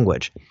 Different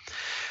language.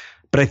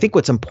 But I think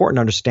what's important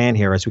to understand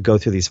here as we go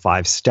through these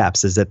 5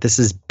 steps is that this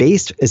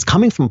is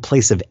coming from a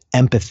place of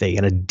empathy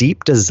and a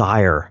deep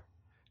desire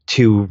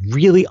to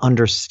really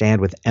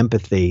understand with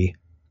empathy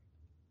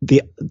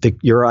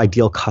your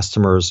ideal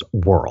customer's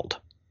world,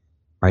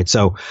 right?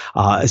 So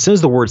as soon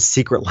as the word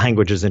secret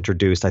language is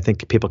introduced, I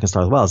think people can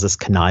start, well, is this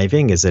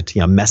conniving? Is it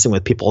messing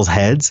with people's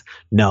heads?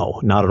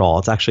 No, not at all.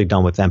 It's actually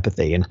done with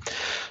empathy. And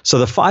so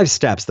the 5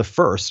 steps, the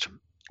first,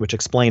 which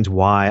explains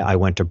why I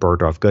went to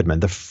Bergdorf Goodman,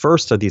 the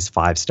first of these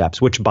 5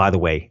 steps, which by the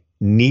way,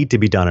 need to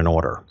be done in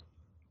order.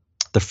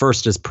 The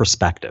first is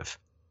perspective,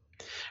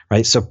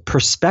 right? So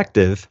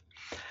perspective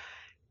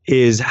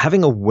is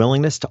having a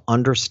willingness to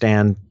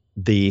understand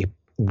the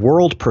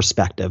world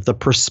perspective, the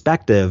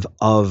perspective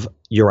of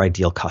your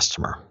ideal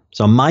customer.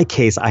 So in my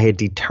case, I had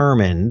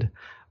determined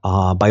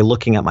by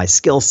looking at my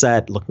skill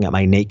set, looking at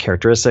my innate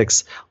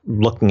characteristics,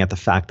 looking at the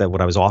fact that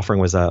what I was offering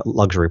was a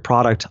luxury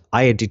product,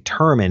 I had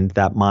determined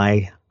that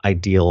my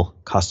ideal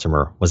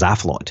customer was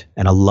affluent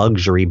and a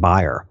luxury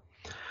buyer.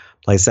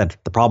 Like I said,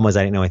 the problem was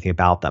I didn't know anything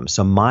about them.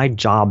 So my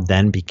job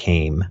then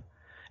became,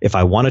 if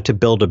I wanted to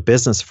build a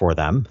business for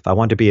them, if I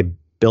wanted to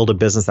build a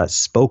business that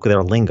spoke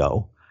their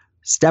lingo,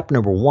 step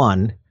number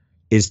 1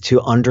 is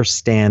to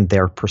understand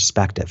their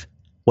perspective.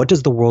 What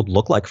does the world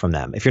look like from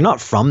them? If you're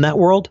not from that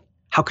world,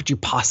 how could you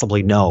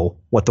possibly know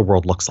what the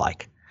world looks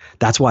like?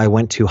 That's why I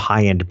went to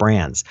high-end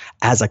brands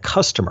as a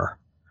customer.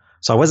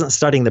 So I wasn't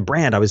studying the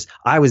brand.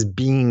 I was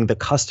being the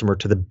customer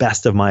to the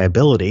best of my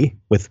ability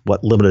with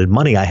what limited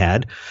money I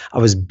had. I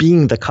was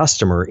being the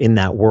customer in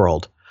that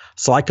world.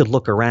 So I could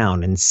look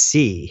around and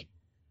see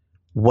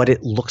what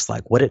it looks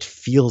like, what it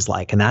feels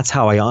like. And that's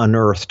how I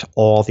unearthed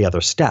all the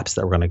other steps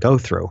that we're going to go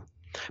through.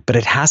 But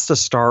it has to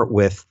start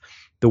with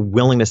the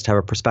willingness to have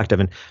a perspective.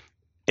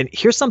 And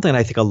here's something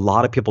I think a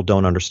lot of people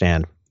don't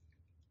understand.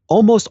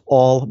 Almost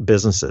all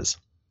businesses,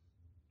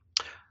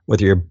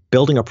 whether you're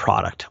building a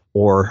product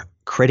or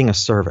creating a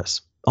service,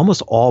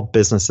 almost all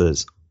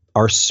businesses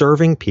are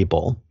serving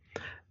people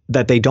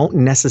that they don't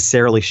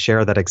necessarily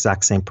share that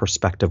exact same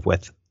perspective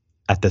with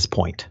at this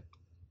point.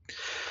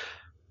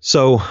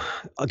 So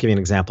I'll give you an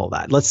example of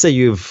that. Let's say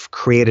you've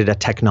created a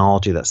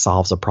technology that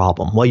solves a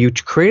problem. Well, you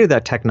created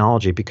that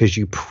technology because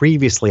you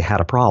previously had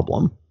a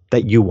problem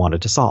that you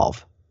wanted to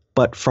solve.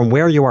 But from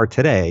where you are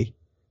today,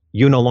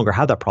 you no longer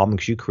have that problem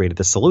because you created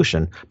the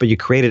solution, but you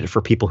created it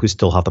for people who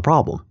still have the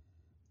problem,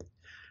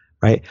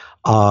 right?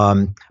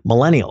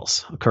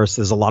 Millennials, of course,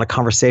 there's a lot of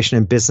conversation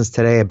in business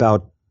today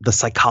about the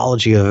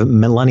psychology of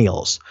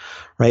millennials,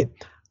 right?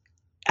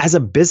 As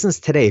a business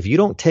today, if you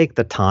don't take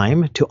the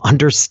time to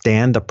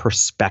understand the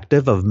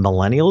perspective of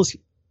millennials,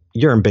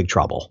 you're in big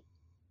trouble,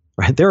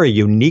 right? They're a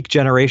unique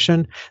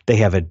generation. They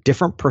have a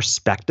different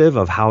perspective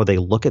of how they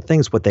look at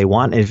things, what they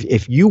want. And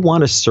if you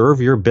want to serve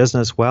your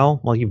business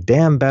well, you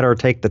damn better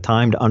take the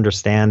time to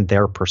understand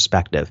their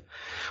perspective.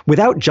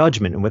 Without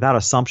judgment and without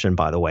assumption,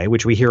 by the way,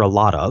 which we hear a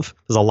lot of.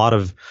 There's a lot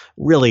of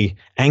really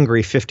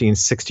angry 15,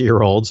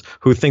 60-year-olds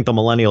who think the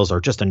millennials are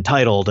just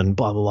entitled and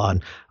blah, blah, blah.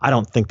 And I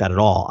don't think that at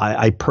all.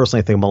 I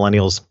personally think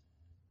millennials,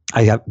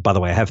 by the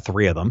way, I have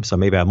 3 of them, so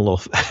maybe I'm a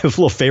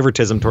little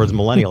favoritism towards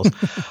millennials.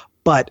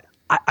 But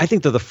I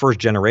think they're the first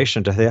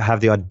generation to have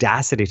the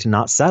audacity to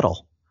not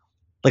settle.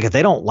 Like if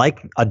they don't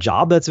like a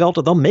job that's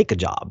available, they'll make a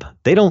job.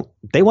 They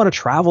want to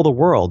travel the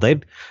world.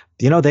 They're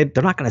not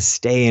going to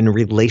stay in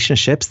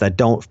relationships that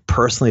don't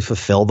personally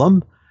fulfill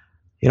them.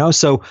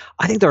 So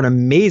I think they're an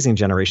amazing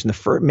generation.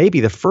 Maybe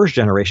the first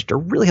generation to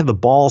really have the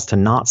balls to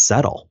not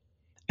settle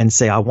and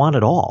say, I want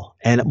it all.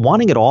 And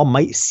wanting it all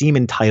might seem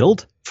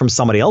entitled from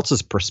somebody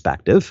else's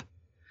perspective.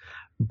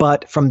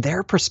 But from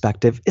their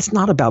perspective, it's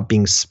not about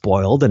being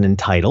spoiled and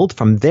entitled.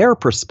 From their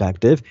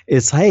perspective,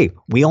 it's, hey,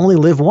 we only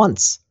live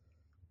once.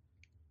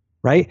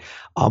 Right?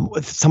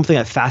 Something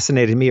that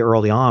fascinated me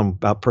early on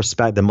about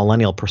the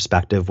millennial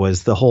perspective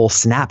was the whole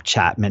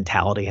Snapchat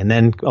mentality. And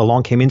then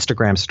along came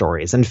Instagram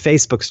stories and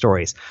Facebook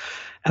stories.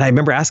 And I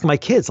remember asking my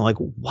kids, I'm like,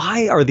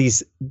 why are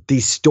these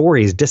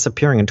stories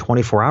disappearing in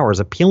 24 hours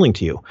appealing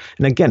to you?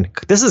 And again,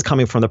 this is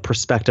coming from the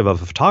perspective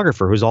of a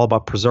photographer who's all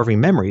about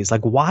preserving memories.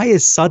 Like, why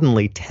is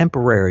suddenly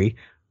temporary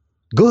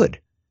good?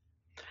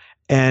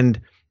 And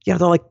they're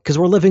like, because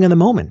we're living in the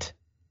moment.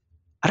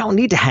 I don't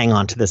need to hang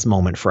on to this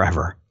moment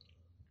forever.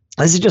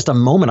 This is just a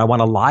moment I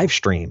want to live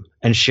stream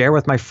and share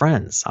with my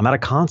friends. I'm at a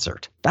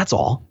concert. That's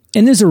all.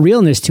 And there's a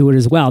realness to it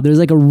as well. There's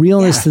like a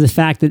realness to the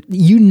fact that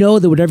you know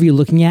that whatever you're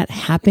looking at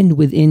happened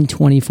within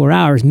 24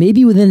 hours,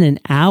 maybe within an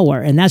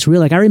hour. And that's real.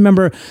 Like I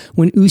remember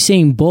when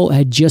Usain Bolt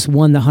had just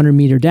won the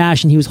 100-meter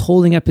dash and he was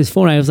holding up his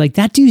phone. I was like,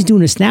 that dude's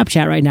doing a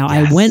Snapchat right now.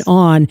 Yes. I went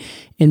on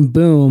and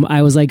boom,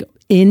 I was like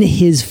in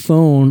his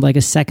phone like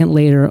a second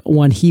later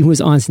when he was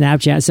on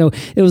Snapchat. So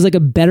it was like a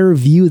better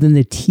view than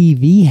the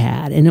TV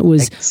had. And it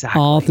was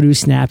all through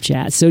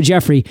Snapchat. So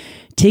Jeffrey,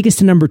 take us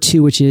to number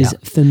 2, which is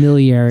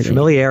familiarity.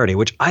 Familiarity,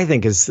 which I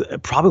think is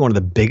probably one of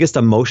the biggest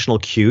emotional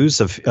cues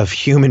of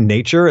human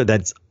nature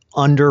that's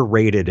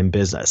underrated in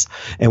business.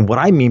 And what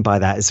I mean by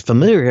that is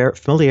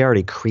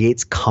familiarity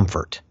creates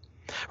comfort.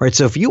 Right.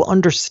 So if you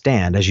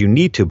understand, as you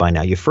need to by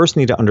now, you first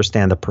need to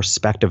understand the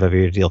perspective of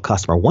your ideal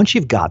customer. Once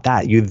you've got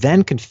that, you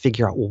then can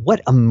figure out what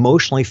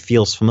emotionally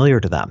feels familiar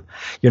to them.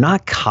 You're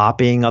not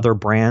copying other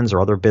brands or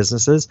other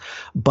businesses,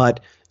 but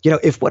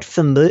if what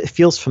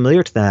feels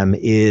familiar to them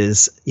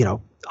is,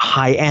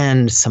 high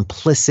end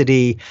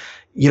simplicity,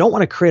 you don't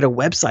want to create a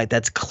website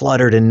that's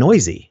cluttered and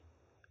noisy,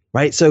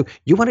 right? So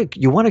you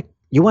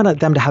want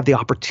them to have the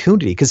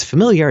opportunity, because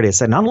familiarity, I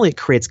said, not only it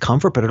creates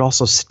comfort, but it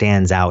also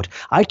stands out.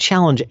 I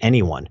challenge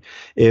anyone,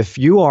 if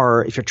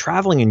you're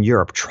traveling in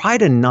Europe, try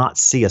to not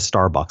see a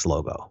Starbucks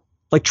logo.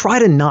 Like try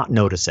to not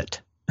notice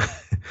it.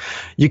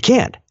 You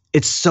can't.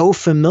 It's so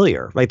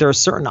familiar. Right? There are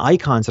certain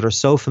icons that are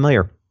so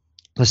familiar.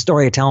 The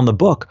story I tell in the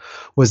book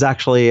was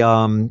actually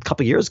a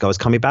couple of years ago. I was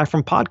coming back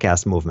from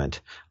Podcast Movement.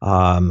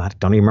 I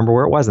don't even remember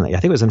where it was. I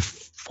think it was in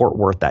Fort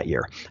Worth that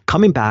year.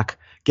 Coming back,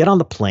 get on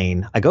the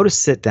plane. I go to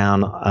sit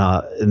down,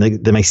 and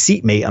my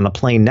seatmate on the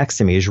plane next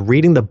to me is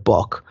reading the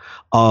book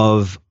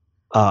of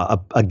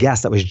a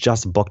guest that was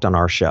just booked on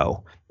our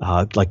show.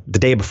 Like the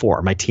day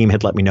before, my team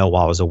had let me know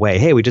while I was away,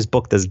 hey, we just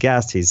booked this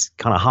guest. He's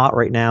kind of hot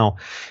right now.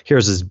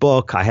 Here's his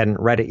book. I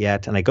hadn't read it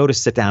yet. And I go to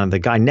sit down, and the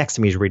guy next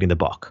to me is reading the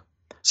book.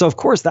 So, of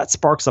course, that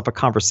sparks up a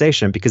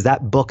conversation because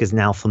that book is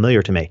now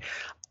familiar to me.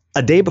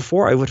 A day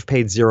before, I would have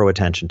paid zero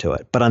attention to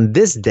it. But on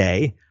this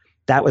day,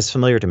 that was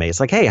familiar to me. It's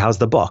like, hey, how's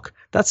the book?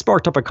 That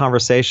sparked up a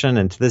conversation.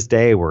 And to this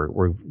day,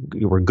 we're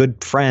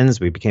good friends.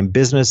 We became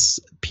business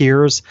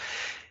peers,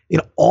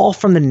 all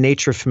from the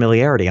nature of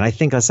familiarity. And I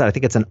think it's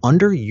an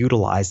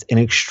underutilized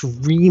and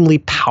extremely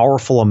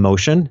powerful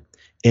emotion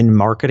in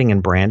marketing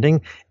and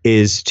branding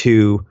is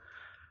to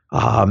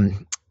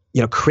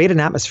create an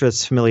atmosphere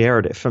that's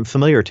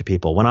familiar to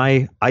people. When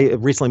I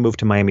recently moved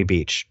to Miami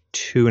Beach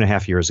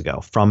 2.5 years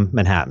ago from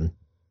Manhattan,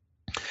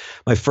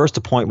 my first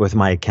appointment with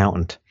my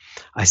accountant,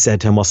 I said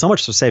to him, well, so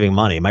much for saving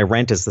money. My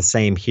rent is the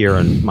same here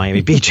in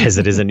Miami Beach as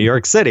it is in New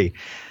York City,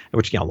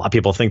 which, a lot of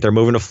people think they're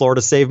moving to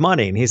Florida to save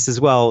money. And he says,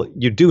 well,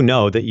 you do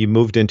know that you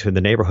moved into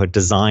the neighborhood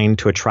designed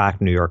to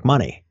attract New York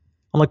money.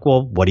 I'm like,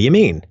 well, what do you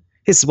mean?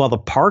 He says, well, the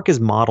park is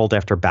modeled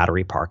after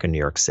Battery Park in New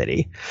York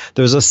City.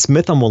 There's a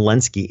Smith &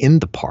 Wollensky in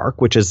the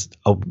park, which is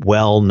a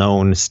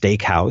well-known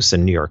steakhouse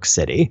in New York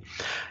City.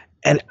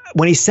 And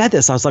when he said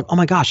this, I was like, oh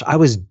my gosh, I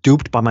was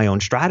duped by my own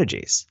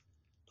strategies.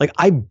 Like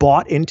I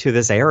bought into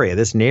this area,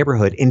 this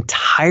neighborhood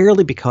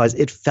entirely because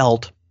it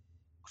felt,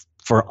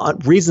 for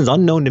reasons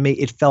unknown to me,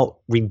 it felt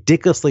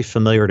ridiculously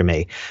familiar to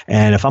me.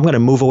 And if I'm going to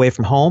move away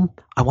from home,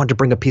 I want to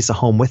bring a piece of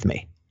home with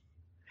me.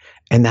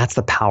 And that's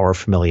the power of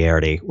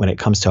familiarity when it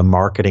comes to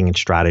marketing and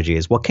strategy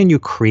is what can you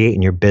create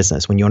in your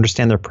business when you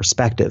understand their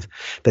perspective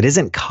that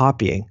isn't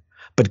copying,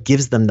 but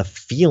gives them the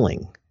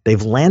feeling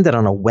they've landed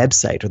on a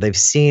website or they've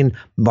seen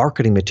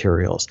marketing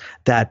materials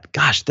that,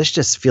 gosh, this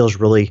just feels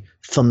really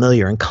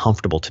familiar and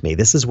comfortable to me.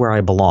 This is where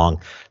I belong.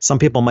 Some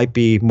people might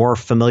be more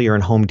familiar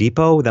in Home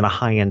Depot than a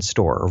high-end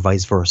store or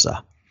vice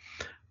versa.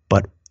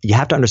 But you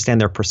have to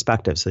understand their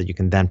perspective so that you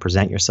can then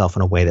present yourself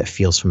in a way that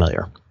feels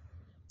familiar.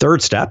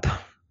 Third step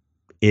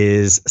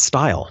is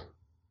style.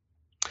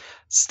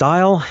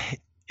 Style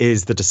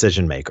is the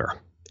decision maker.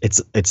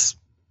 It's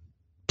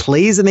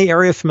plays in the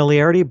area of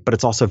familiarity, but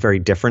it's also very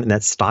different. And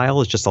that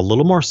style is just a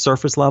little more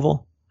surface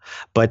level.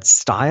 But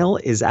style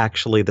is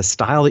actually the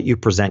style that you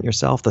present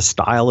yourself, the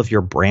style of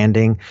your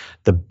branding,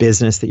 the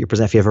business that you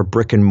present. If you have a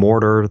brick and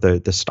mortar,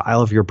 the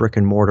style of your brick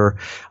and mortar,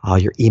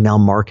 your email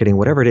marketing,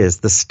 whatever it is,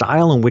 the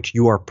style in which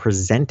you are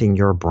presenting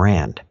your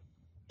brand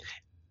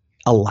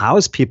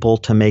allows people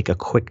to make a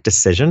quick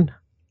decision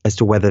as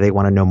to whether they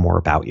want to know more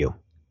about you.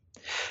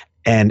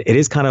 And it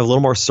is kind of a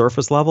little more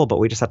surface level, but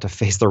we just have to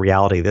face the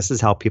reality. This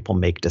is how people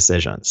make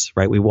decisions,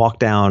 right? We walk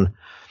down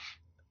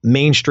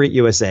Main Street,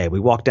 USA. We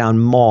walk down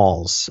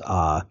malls.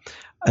 An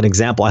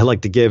example I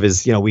like to give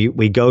is,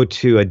 we go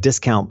to a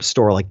discount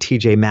store like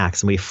TJ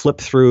Maxx and we flip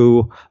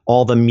through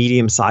all the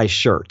medium-sized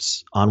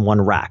shirts on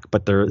one rack,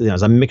 but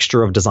there's a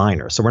mixture of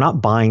designers. So we're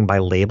not buying by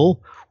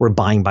label, we're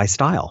buying by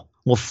style.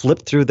 We'll flip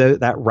through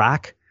that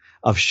rack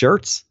of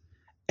shirts.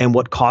 And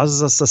what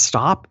causes us to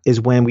stop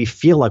is when we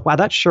feel like, wow,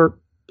 that shirt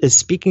is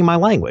speaking my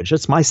language.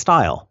 It's my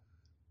style.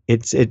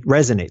 It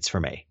resonates for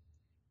me,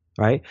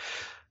 right?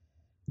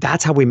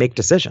 That's how we make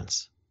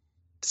decisions.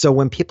 So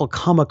when people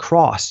come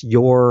across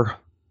your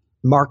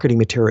marketing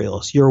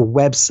materials, your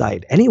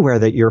website, anywhere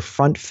that your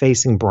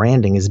front-facing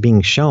branding is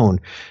being shown,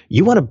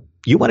 you want to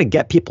you want to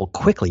get people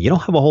quickly. You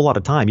don't have a whole lot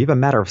of time. You have a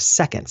matter of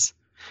seconds.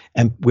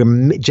 And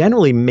we're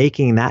generally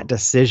making that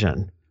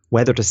decision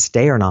whether to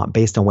stay or not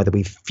based on whether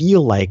we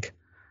feel like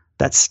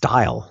that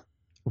style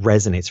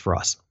resonates for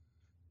us.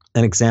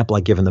 An example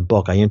I give in the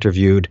book, I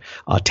interviewed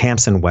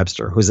Tamsin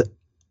Webster, who's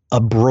a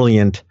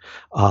brilliant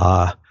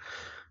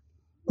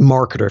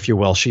marketer, if you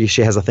will.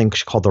 She has a thing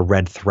called the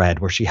red thread,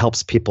 where she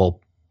helps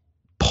people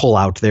pull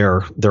out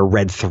their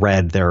red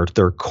thread,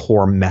 their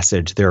core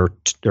message, their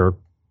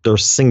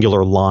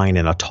singular line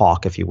in a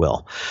talk, if you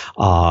will.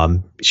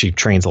 She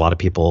trains a lot of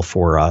people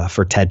for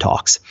TED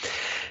Talks,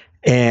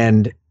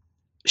 and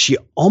she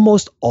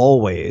almost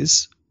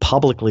always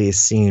publicly is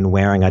seen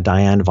wearing a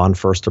Diane von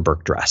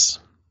Furstenberg dress.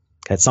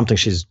 It's something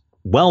she's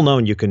well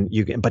known. You can,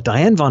 but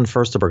Diane von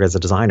Furstenberg as a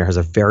designer has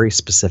a very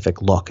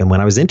specific look. And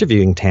when I was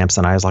interviewing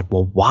Tamsin, I was like,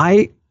 well,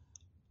 why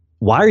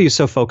are you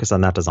so focused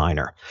on that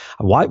designer?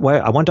 Why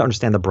I want to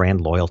understand the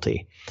brand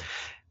loyalty.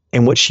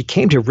 And what she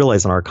came to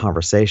realize in our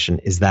conversation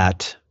is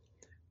that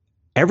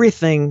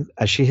everything,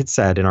 as she had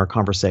said in our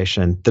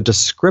conversation, the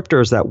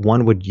descriptors that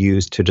one would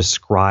use to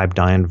describe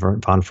Diane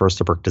von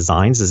Furstenberg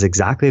designs is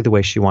exactly the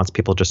way she wants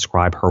people to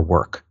describe her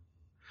work.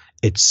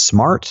 It's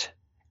smart.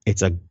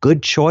 It's a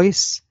good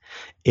choice.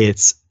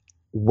 It's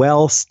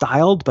well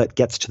styled, but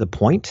gets to the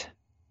point,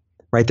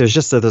 right?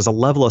 There's a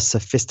level of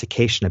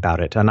sophistication about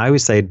it. And I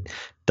always say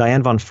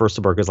Diane von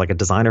Furstenberg is like a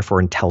designer for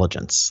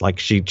intelligence. Like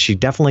she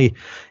definitely,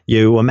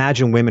 you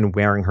imagine women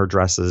wearing her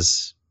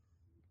dresses,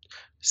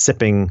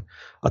 sipping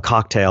a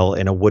cocktail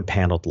in a wood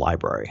paneled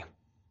library,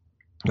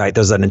 right?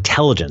 There's an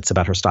intelligence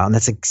about her style. And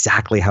that's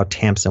exactly how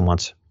Tamsin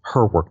wants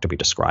her work to be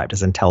described,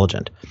 as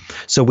intelligent.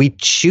 So we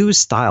choose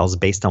styles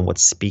based on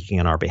what's speaking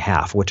on our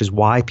behalf, which is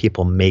why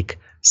people make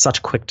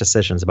such quick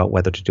decisions about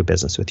whether to do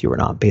business with you or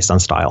not based on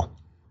style.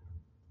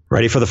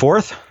 Ready for the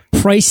fourth?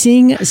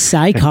 Pricing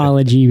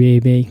psychology,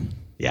 baby.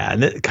 Yeah.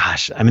 And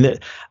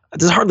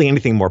there's hardly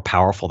anything more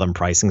powerful than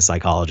pricing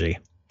psychology.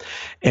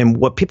 And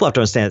what people have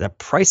to understand is that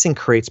pricing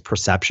creates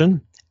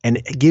perception, and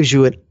it gives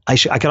you I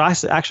could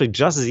actually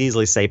just as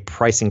easily say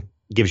pricing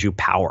gives you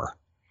power,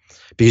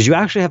 because you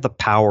actually have the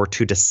power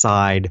to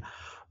decide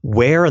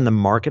where in the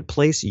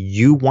marketplace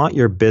you want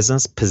your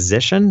business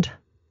positioned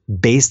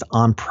based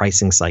on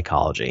pricing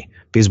psychology.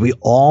 Because we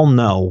all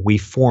know we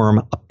form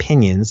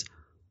opinions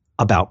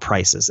about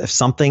prices. If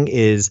something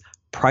is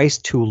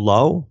priced too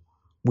low,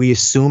 we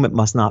assume it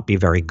must not be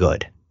very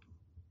good,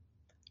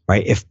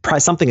 right? If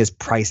something is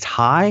priced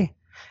high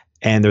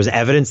and there's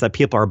evidence that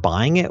people are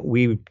buying it,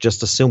 we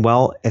just assume,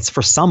 well, it's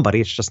for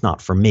somebody, it's just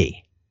not for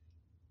me.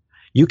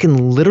 You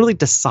can literally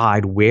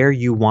decide where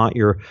you want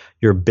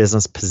your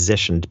business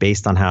positioned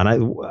based on how,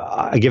 and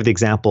I give the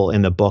example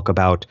in the book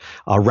about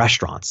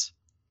restaurants.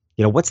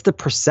 You know, what's the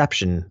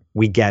perception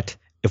we get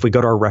if we go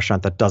to a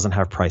restaurant that doesn't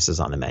have prices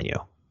on the menu?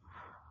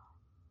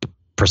 The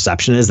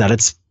perception is that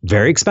it's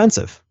very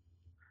expensive.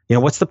 You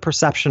know, what's the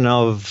perception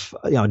of,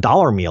 a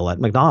dollar meal at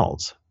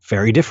McDonald's?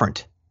 Very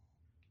different.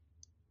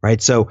 Right.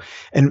 So,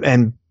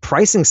 and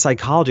pricing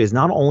psychology is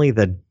not only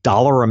the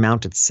dollar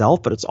amount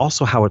itself, but it's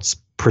also how it's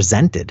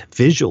presented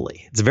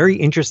visually. It's very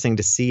interesting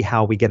to see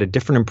how we get a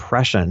different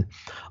impression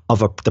of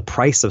the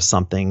price of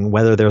something,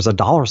 whether there's a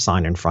dollar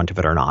sign in front of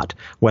it or not,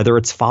 whether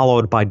it's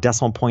followed by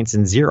decimal points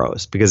and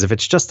zeros. Because if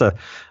it's just a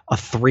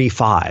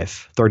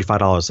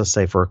 $35, let's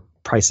say for a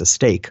price of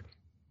steak,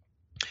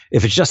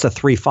 if it's just a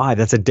 3.5,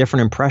 that's a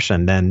different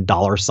impression than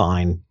dollar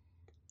sign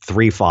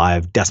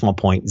 3.5 decimal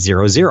point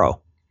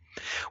 00.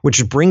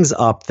 Which brings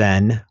up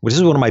then, which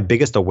is one of my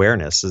biggest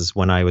awarenesses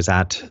when I was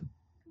at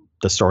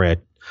the story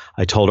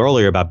I told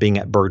earlier about being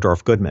at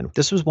Bergdorf Goodman.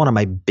 This was one of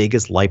my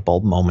biggest light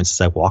bulb moments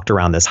as I walked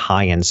around this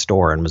high-end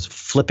store and was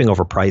flipping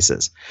over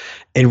prices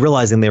and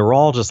realizing they were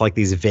all just like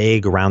these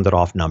vague rounded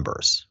off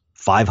numbers.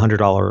 $500,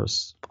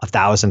 $1,000,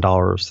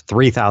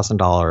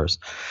 $3,000.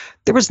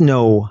 There was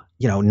no,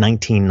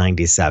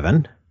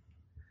 1997.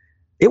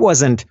 It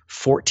wasn't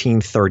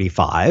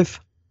 1435,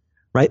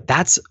 right?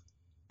 That's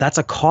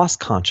a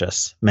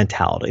cost-conscious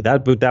mentality.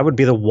 That would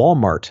be the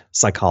Walmart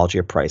psychology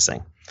of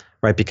pricing,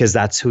 right? Because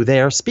that's who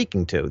they are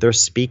speaking to. They're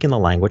speaking the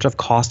language of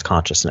cost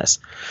consciousness.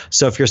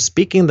 So if you're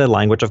speaking the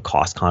language of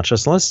cost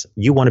consciousness,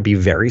 you want to be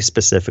very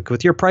specific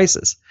with your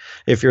prices.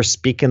 If you're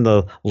speaking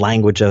the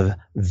language of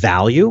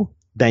value,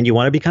 then you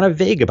want to be kind of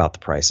vague about the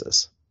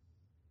prices.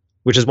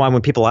 Which is why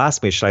when people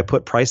ask me, should I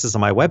put prices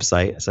on my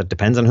website? I said,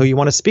 depends on who you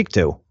want to speak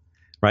to.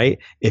 Right?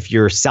 If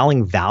you're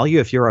selling value,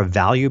 if you're a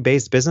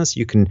value-based business,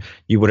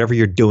 whatever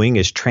you're doing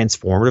is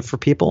transformative for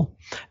people,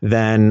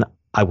 then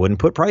I wouldn't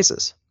put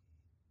prices,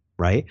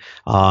 right?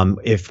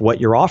 If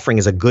what you're offering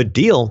is a good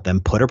deal,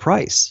 then put a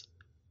price,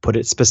 put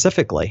it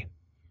specifically.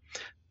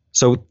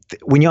 So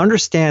when you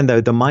understand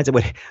the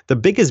mindset, the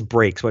biggest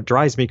breaks, what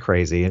drives me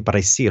crazy, but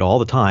I see it all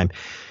the time,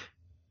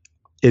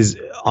 is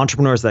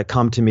entrepreneurs that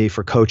come to me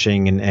for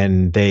coaching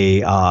and they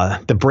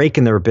the break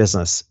in their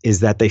business is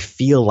that they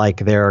feel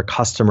like their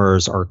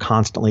customers are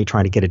constantly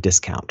trying to get a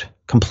discount,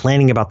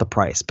 complaining about the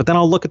price. But then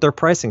I'll look at their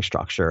pricing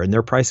structure, and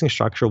their pricing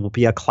structure will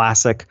be a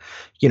classic,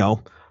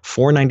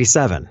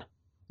 $497,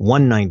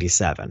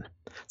 $197.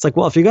 It's like,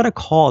 well, if you're going to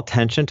call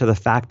attention to the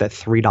fact that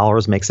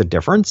 $3 makes a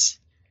difference,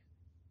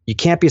 you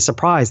can't be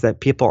surprised that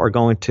people are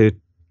going to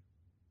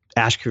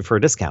ask you for a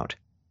discount,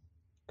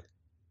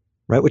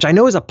 right? Which I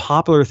know is a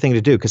popular thing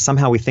to do because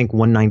somehow we think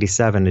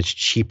 $197 is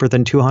cheaper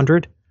than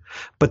 $200,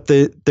 but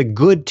the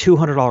good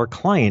 $200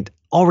 client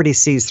already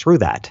sees through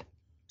that.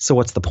 So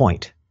what's the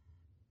point?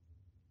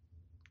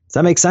 Does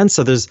that make sense?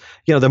 So there's,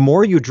 the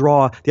more you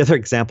draw, the other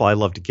example I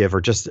love to give are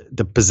just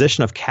the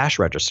position of cash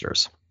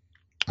registers,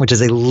 which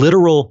is a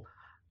literal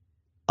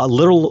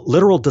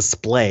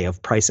display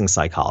of pricing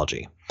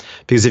psychology.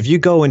 Because if you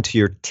go into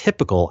your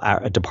typical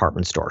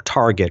department store,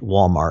 Target,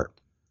 Walmart,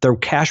 their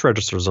cash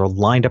registers are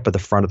lined up at the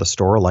front of the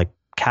store like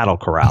cattle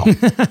corral,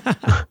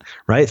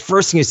 right?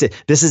 First thing you say,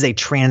 this is a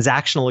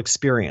transactional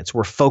experience.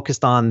 We're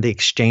focused on the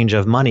exchange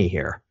of money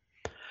here.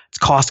 It's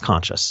cost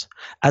conscious,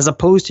 as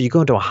opposed to you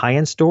go into a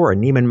high-end store, a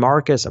Neiman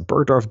Marcus, a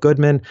Bergdorf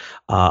Goodman,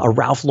 a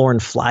Ralph Lauren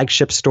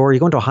flagship store. You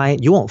go into a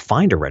high-end, you won't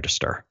find a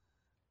register.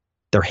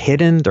 They're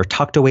hidden, they're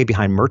tucked away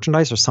behind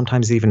merchandise, or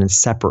sometimes even in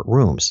separate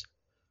rooms,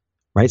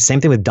 right? Same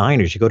thing with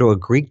diners. You go to a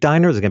Greek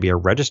diner, there's going to be a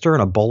register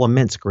and a bowl of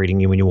mints greeting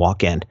you when you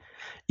walk in.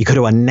 You go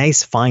to a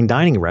nice fine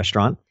dining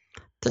restaurant,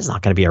 there's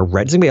not going to be there's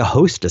going to be a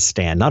hostess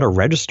stand, not a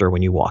register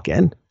when you walk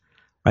in,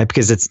 right?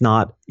 Because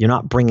you're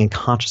not bringing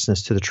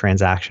consciousness to the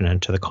transaction and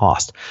to the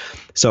cost.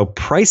 So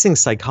pricing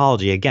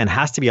psychology, again,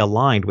 has to be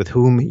aligned with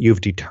whom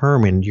you've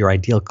determined your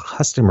ideal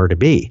customer to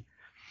be.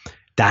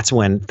 That's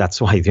why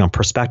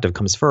perspective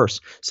comes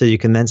first. So you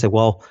can then say,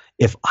 well,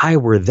 if I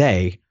were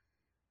they,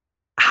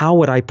 how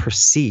would I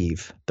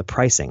perceive the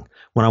pricing?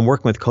 When I'm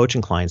working with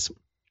coaching clients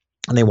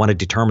and they want to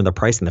determine the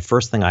pricing, the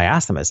first thing I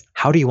ask them is,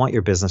 how do you want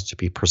your business to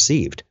be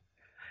perceived?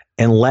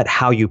 And let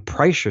how you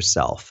price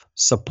yourself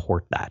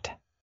support that.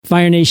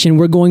 Fire Nation,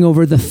 we're going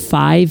over the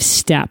 5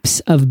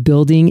 steps of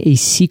building a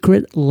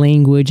secret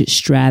language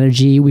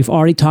strategy. We've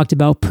already talked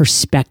about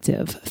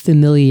perspective,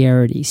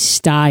 familiarity,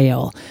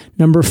 style.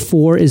 Number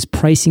 4 is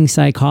pricing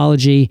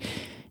psychology.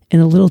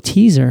 And a little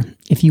teaser,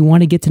 if you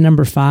want to get to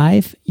number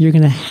 5, you're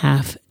going to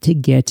have to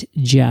get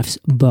Jeff's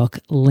book,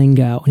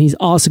 Lingo. And he's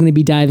also going to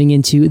be diving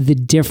into the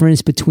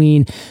difference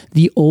between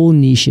the old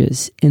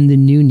niches and the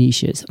new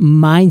niches,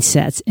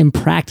 mindsets and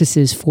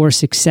practices for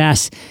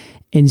success,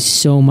 and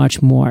so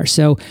much more.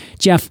 So,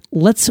 Jeff,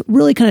 let's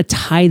really kind of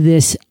tie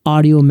this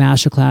audio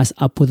masterclass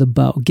up with a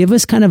bow. Give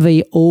us kind of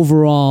a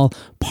overall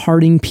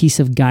parting piece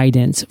of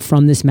guidance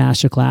from this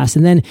masterclass,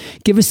 and then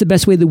give us the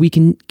best way that we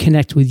can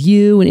connect with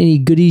you and any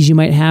goodies you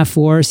might have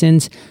for us,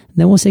 and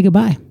then we'll say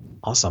goodbye.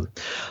 Awesome.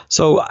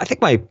 So I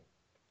think my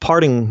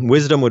parting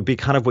wisdom would be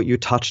kind of what you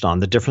touched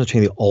on, the difference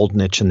between the old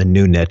niche and the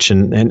new niche.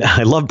 And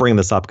I love bringing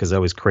this up because it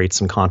always creates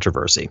some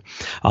controversy.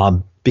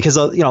 Because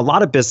a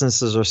lot of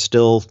businesses are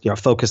still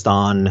focused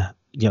on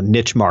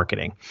niche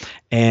marketing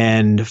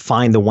and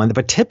find the one.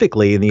 But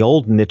typically in the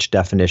old niche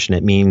definition,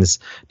 it means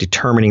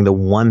determining the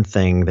one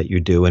thing that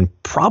you do, and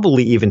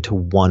probably even to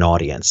one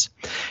audience.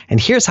 And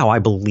here's how I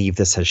believe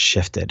this has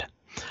shifted.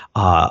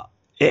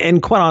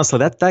 And quite honestly,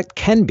 that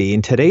can be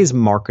in today's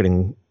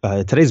marketing,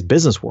 today's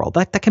business world,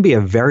 that can be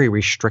a very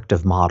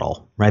restrictive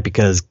model, right?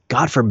 Because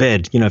God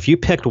forbid, if you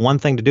picked one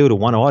thing to do to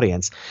one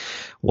audience,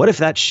 what if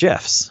that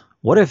shifts?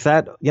 What if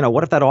that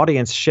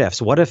audience shifts?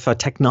 What if a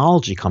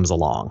technology comes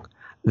along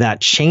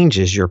that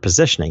changes your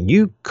positioning?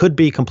 You could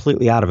be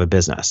completely out of a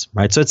business,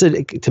 right? So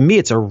to me,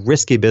 it's a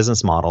risky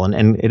business model,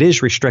 and it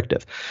is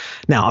restrictive.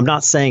 Now, I'm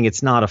not saying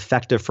it's not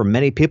effective for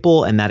many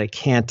people and that it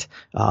can't,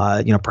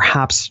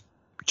 perhaps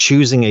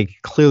choosing a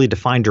clearly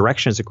defined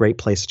direction is a great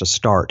place to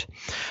start.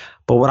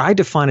 But what I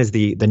define as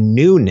the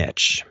new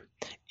niche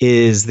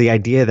is the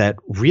idea that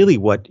really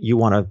what you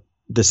want to,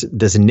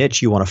 this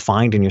niche you want to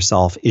find in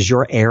yourself is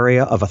your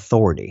area of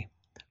authority,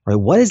 right?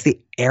 What is the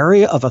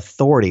area of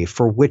authority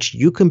for which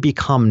you can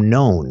become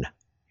known?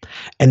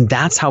 And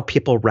that's how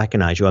people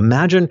recognize you.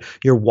 Imagine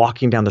you're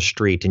walking down the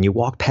street and you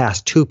walk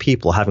past 2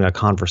 people having a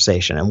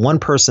conversation, and one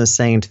person is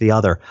saying to the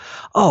other,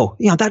 oh,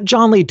 that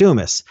John Lee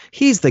Dumas,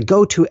 he's the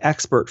go-to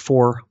expert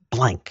for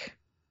blank,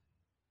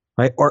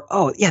 right? Or,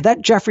 oh, yeah,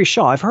 that Jeffrey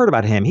Shaw, I've heard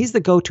about him. He's the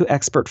go-to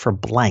expert for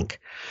blank,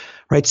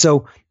 right?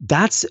 So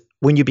that's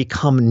when you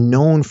become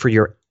known for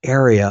your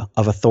area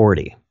of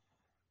authority,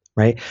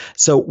 right?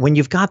 So when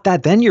you've got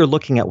that, then you're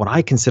looking at what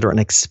I consider an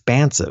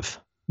expansive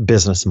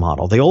business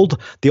model. The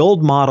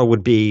old model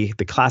would be,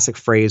 the classic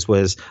phrase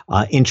was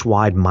inch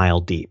wide, mile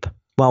deep.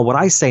 Well, what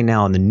I say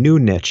now in the new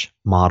niche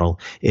model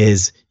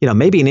is,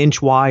 maybe an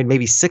inch wide,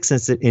 maybe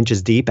 6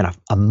 inches deep, and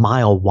a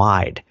mile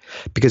wide.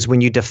 Because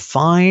when you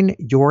define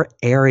your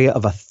area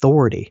of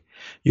authority,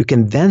 you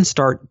can then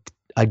start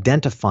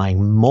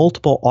identifying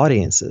multiple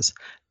audiences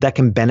that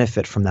can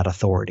benefit from that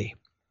authority.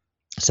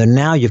 So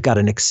now you've got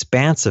an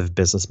expansive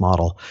business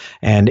model,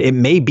 and it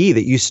may be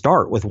that you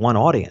start with one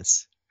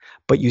audience,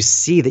 but you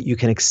see that you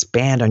can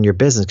expand on your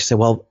business. You say,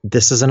 well,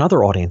 this is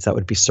another audience that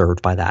would be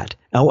served by that.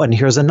 Oh, and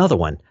here's another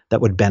one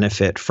that would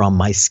benefit from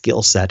my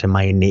skill set and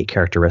my innate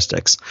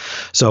characteristics.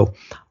 So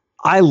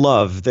I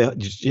love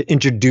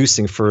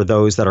introducing for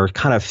those that are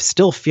kind of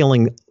still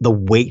feeling the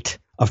weight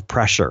of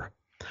pressure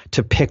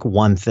to pick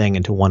one thing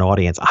into one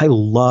audience. I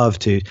love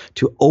to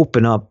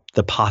open up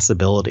the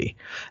possibility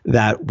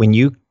that when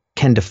you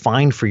can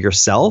define for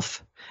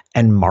yourself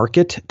and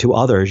market to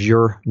others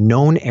your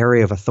known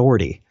area of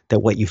authority, that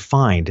what you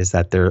find is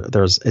that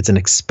it's an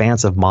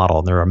expansive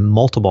model. There are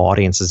multiple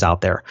audiences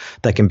out there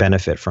that can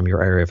benefit from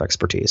your area of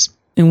expertise.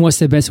 And what's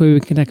the best way we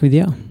can connect with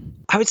you?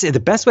 I would say the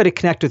best way to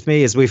connect with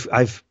me is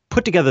I've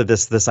put together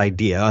this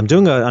idea. I'm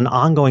doing an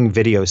ongoing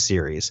video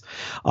series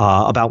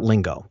about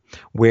lingo,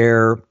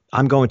 where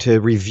I'm going to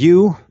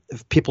review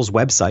people's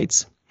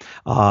websites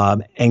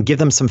and give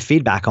them some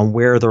feedback on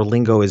where their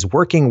lingo is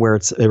working, where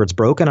it's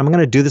broken. I'm going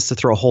to do this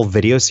through a whole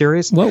video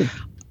series. Whoa.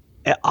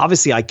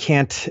 Obviously, I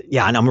can't.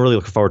 Yeah, and I'm really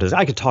looking forward to this.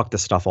 I could talk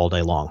this stuff all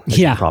day long. As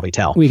you can probably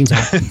tell. We can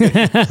talk.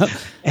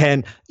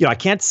 And I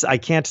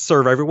can't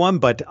serve everyone,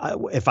 but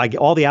if I get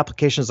all the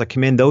applications that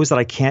come in, those that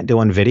I can't do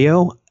on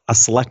video, a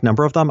select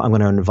number of them, I'm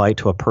going to invite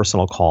to a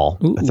personal call,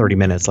 30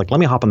 minutes. Like, let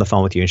me hop on the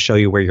phone with you and show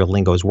you where your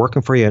lingo is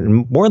working for you,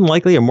 and more than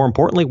likely, and more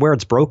importantly, where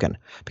it's broken,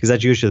 because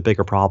that's usually the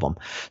bigger problem.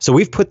 So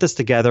we've put this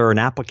together, an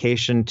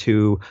application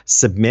to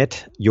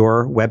submit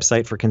your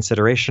website for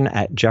consideration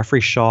at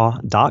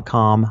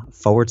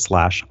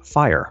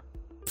jeffreyshaw.com/fire.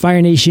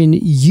 Fire Nation,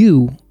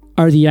 you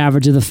are the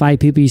average of the 5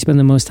 people you spend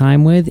the most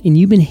time with, and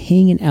you've been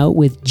hanging out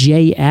with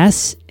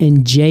JS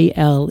and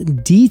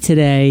JLD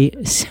today,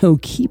 so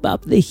keep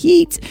up the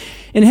heat.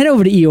 And head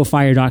over to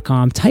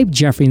eofire.com, type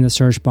Jeffrey in the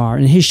search bar,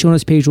 and his show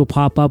notes page will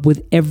pop up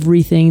with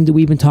everything that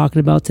we've been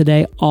talking about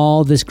today,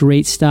 all this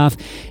great stuff.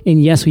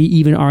 And yes, we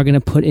even are going to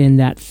put in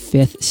that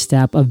 5th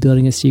step of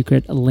building a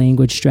secret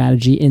language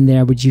strategy in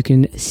there, which you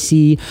can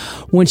see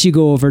once you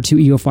go over to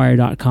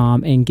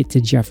eofire.com and get to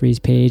Jeffrey's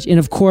page. And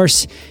of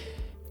course,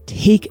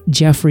 take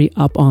Jeffrey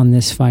up on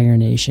this, Fire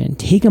Nation.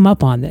 Take him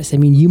up on this. I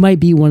mean, you might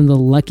be one of the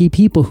lucky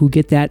people who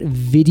get that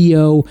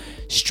video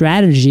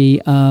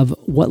strategy of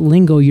what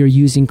lingo you're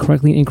using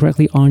correctly and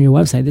incorrectly on your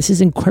website. This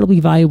is incredibly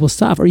valuable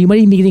stuff. Or you might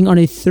even be getting on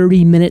a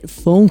 30-minute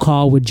phone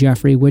call with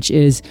Jeffrey, which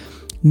is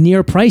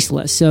near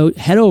priceless. So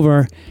head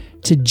over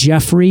to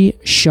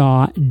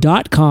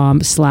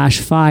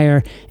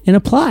jeffreyshaw.com/fire and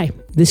apply.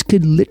 This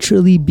could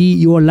literally be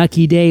your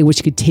lucky day,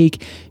 which could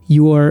take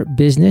your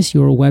business,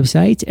 your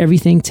website,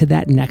 everything to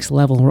that next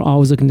level. We're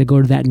always looking to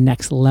go to that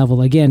next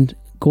level. Again,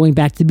 going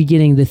back to the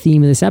beginning, the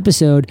theme of this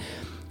episode,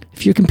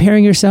 if you're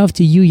comparing yourself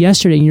to you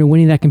yesterday and you're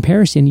winning that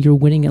comparison, you're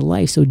winning at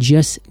life. So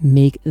just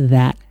make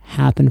that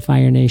happen,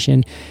 Fire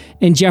Nation.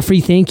 And Jeffrey,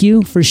 thank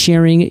you for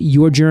sharing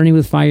your journey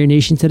with Fire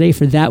Nation today.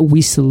 For that,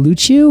 we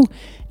salute you,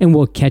 and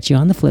we'll catch you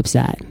on the flip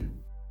side.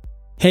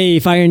 Hey,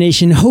 Fire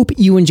Nation. Hope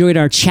you enjoyed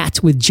our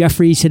chat with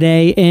Jeffrey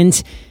today.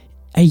 And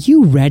are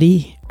you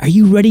ready? Are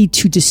you ready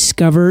to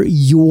discover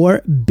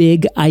your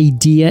big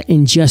idea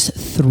in just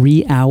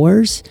 3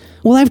 hours?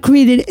 Well, I've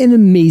created an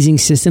amazing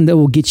system that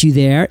will get you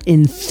there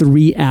in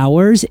 3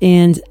 hours,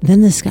 and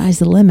then the sky's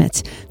the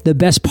limit. The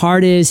best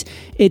part is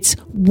it's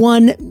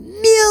 $1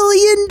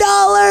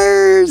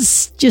 million.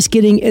 Just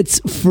kidding. It's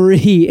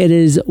free. It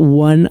is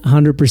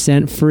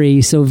 100%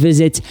 free. So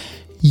visit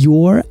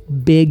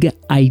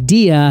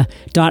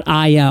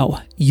yourbigidea.io,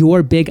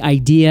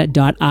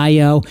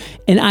 yourbigidea.io,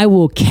 and I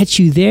will catch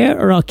you there,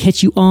 or I'll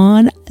catch you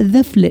on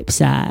the flip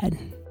side.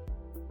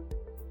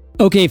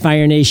 Okay,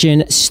 Fire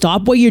Nation,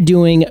 stop what you're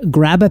doing,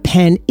 grab a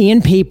pen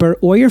and paper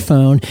or your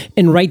phone,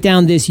 and write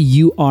down this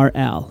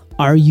URL.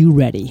 Are you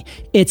ready?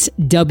 It's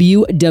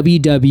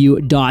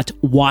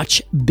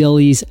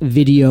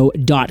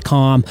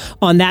www.watchbillysvideo.com.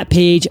 On that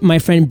page, my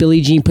friend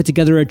Billy Jean put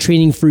together a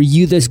training for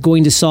you that's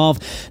going to solve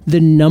the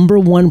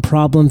 #1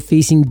 problem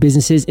facing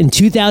businesses in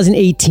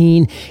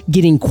 2018,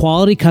 getting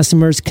quality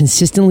customers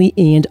consistently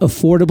and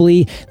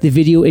affordably. The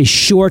video is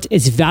short,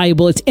 it's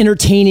valuable, it's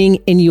entertaining,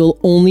 and you'll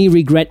only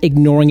regret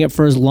ignoring it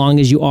for as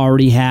long as you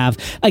already have.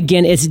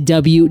 Again, it's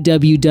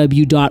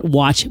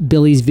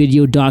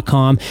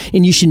www.watchbillysvideo.com,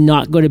 and you should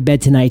not go to bed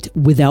tonight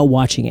without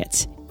watching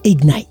it.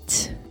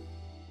 Ignite.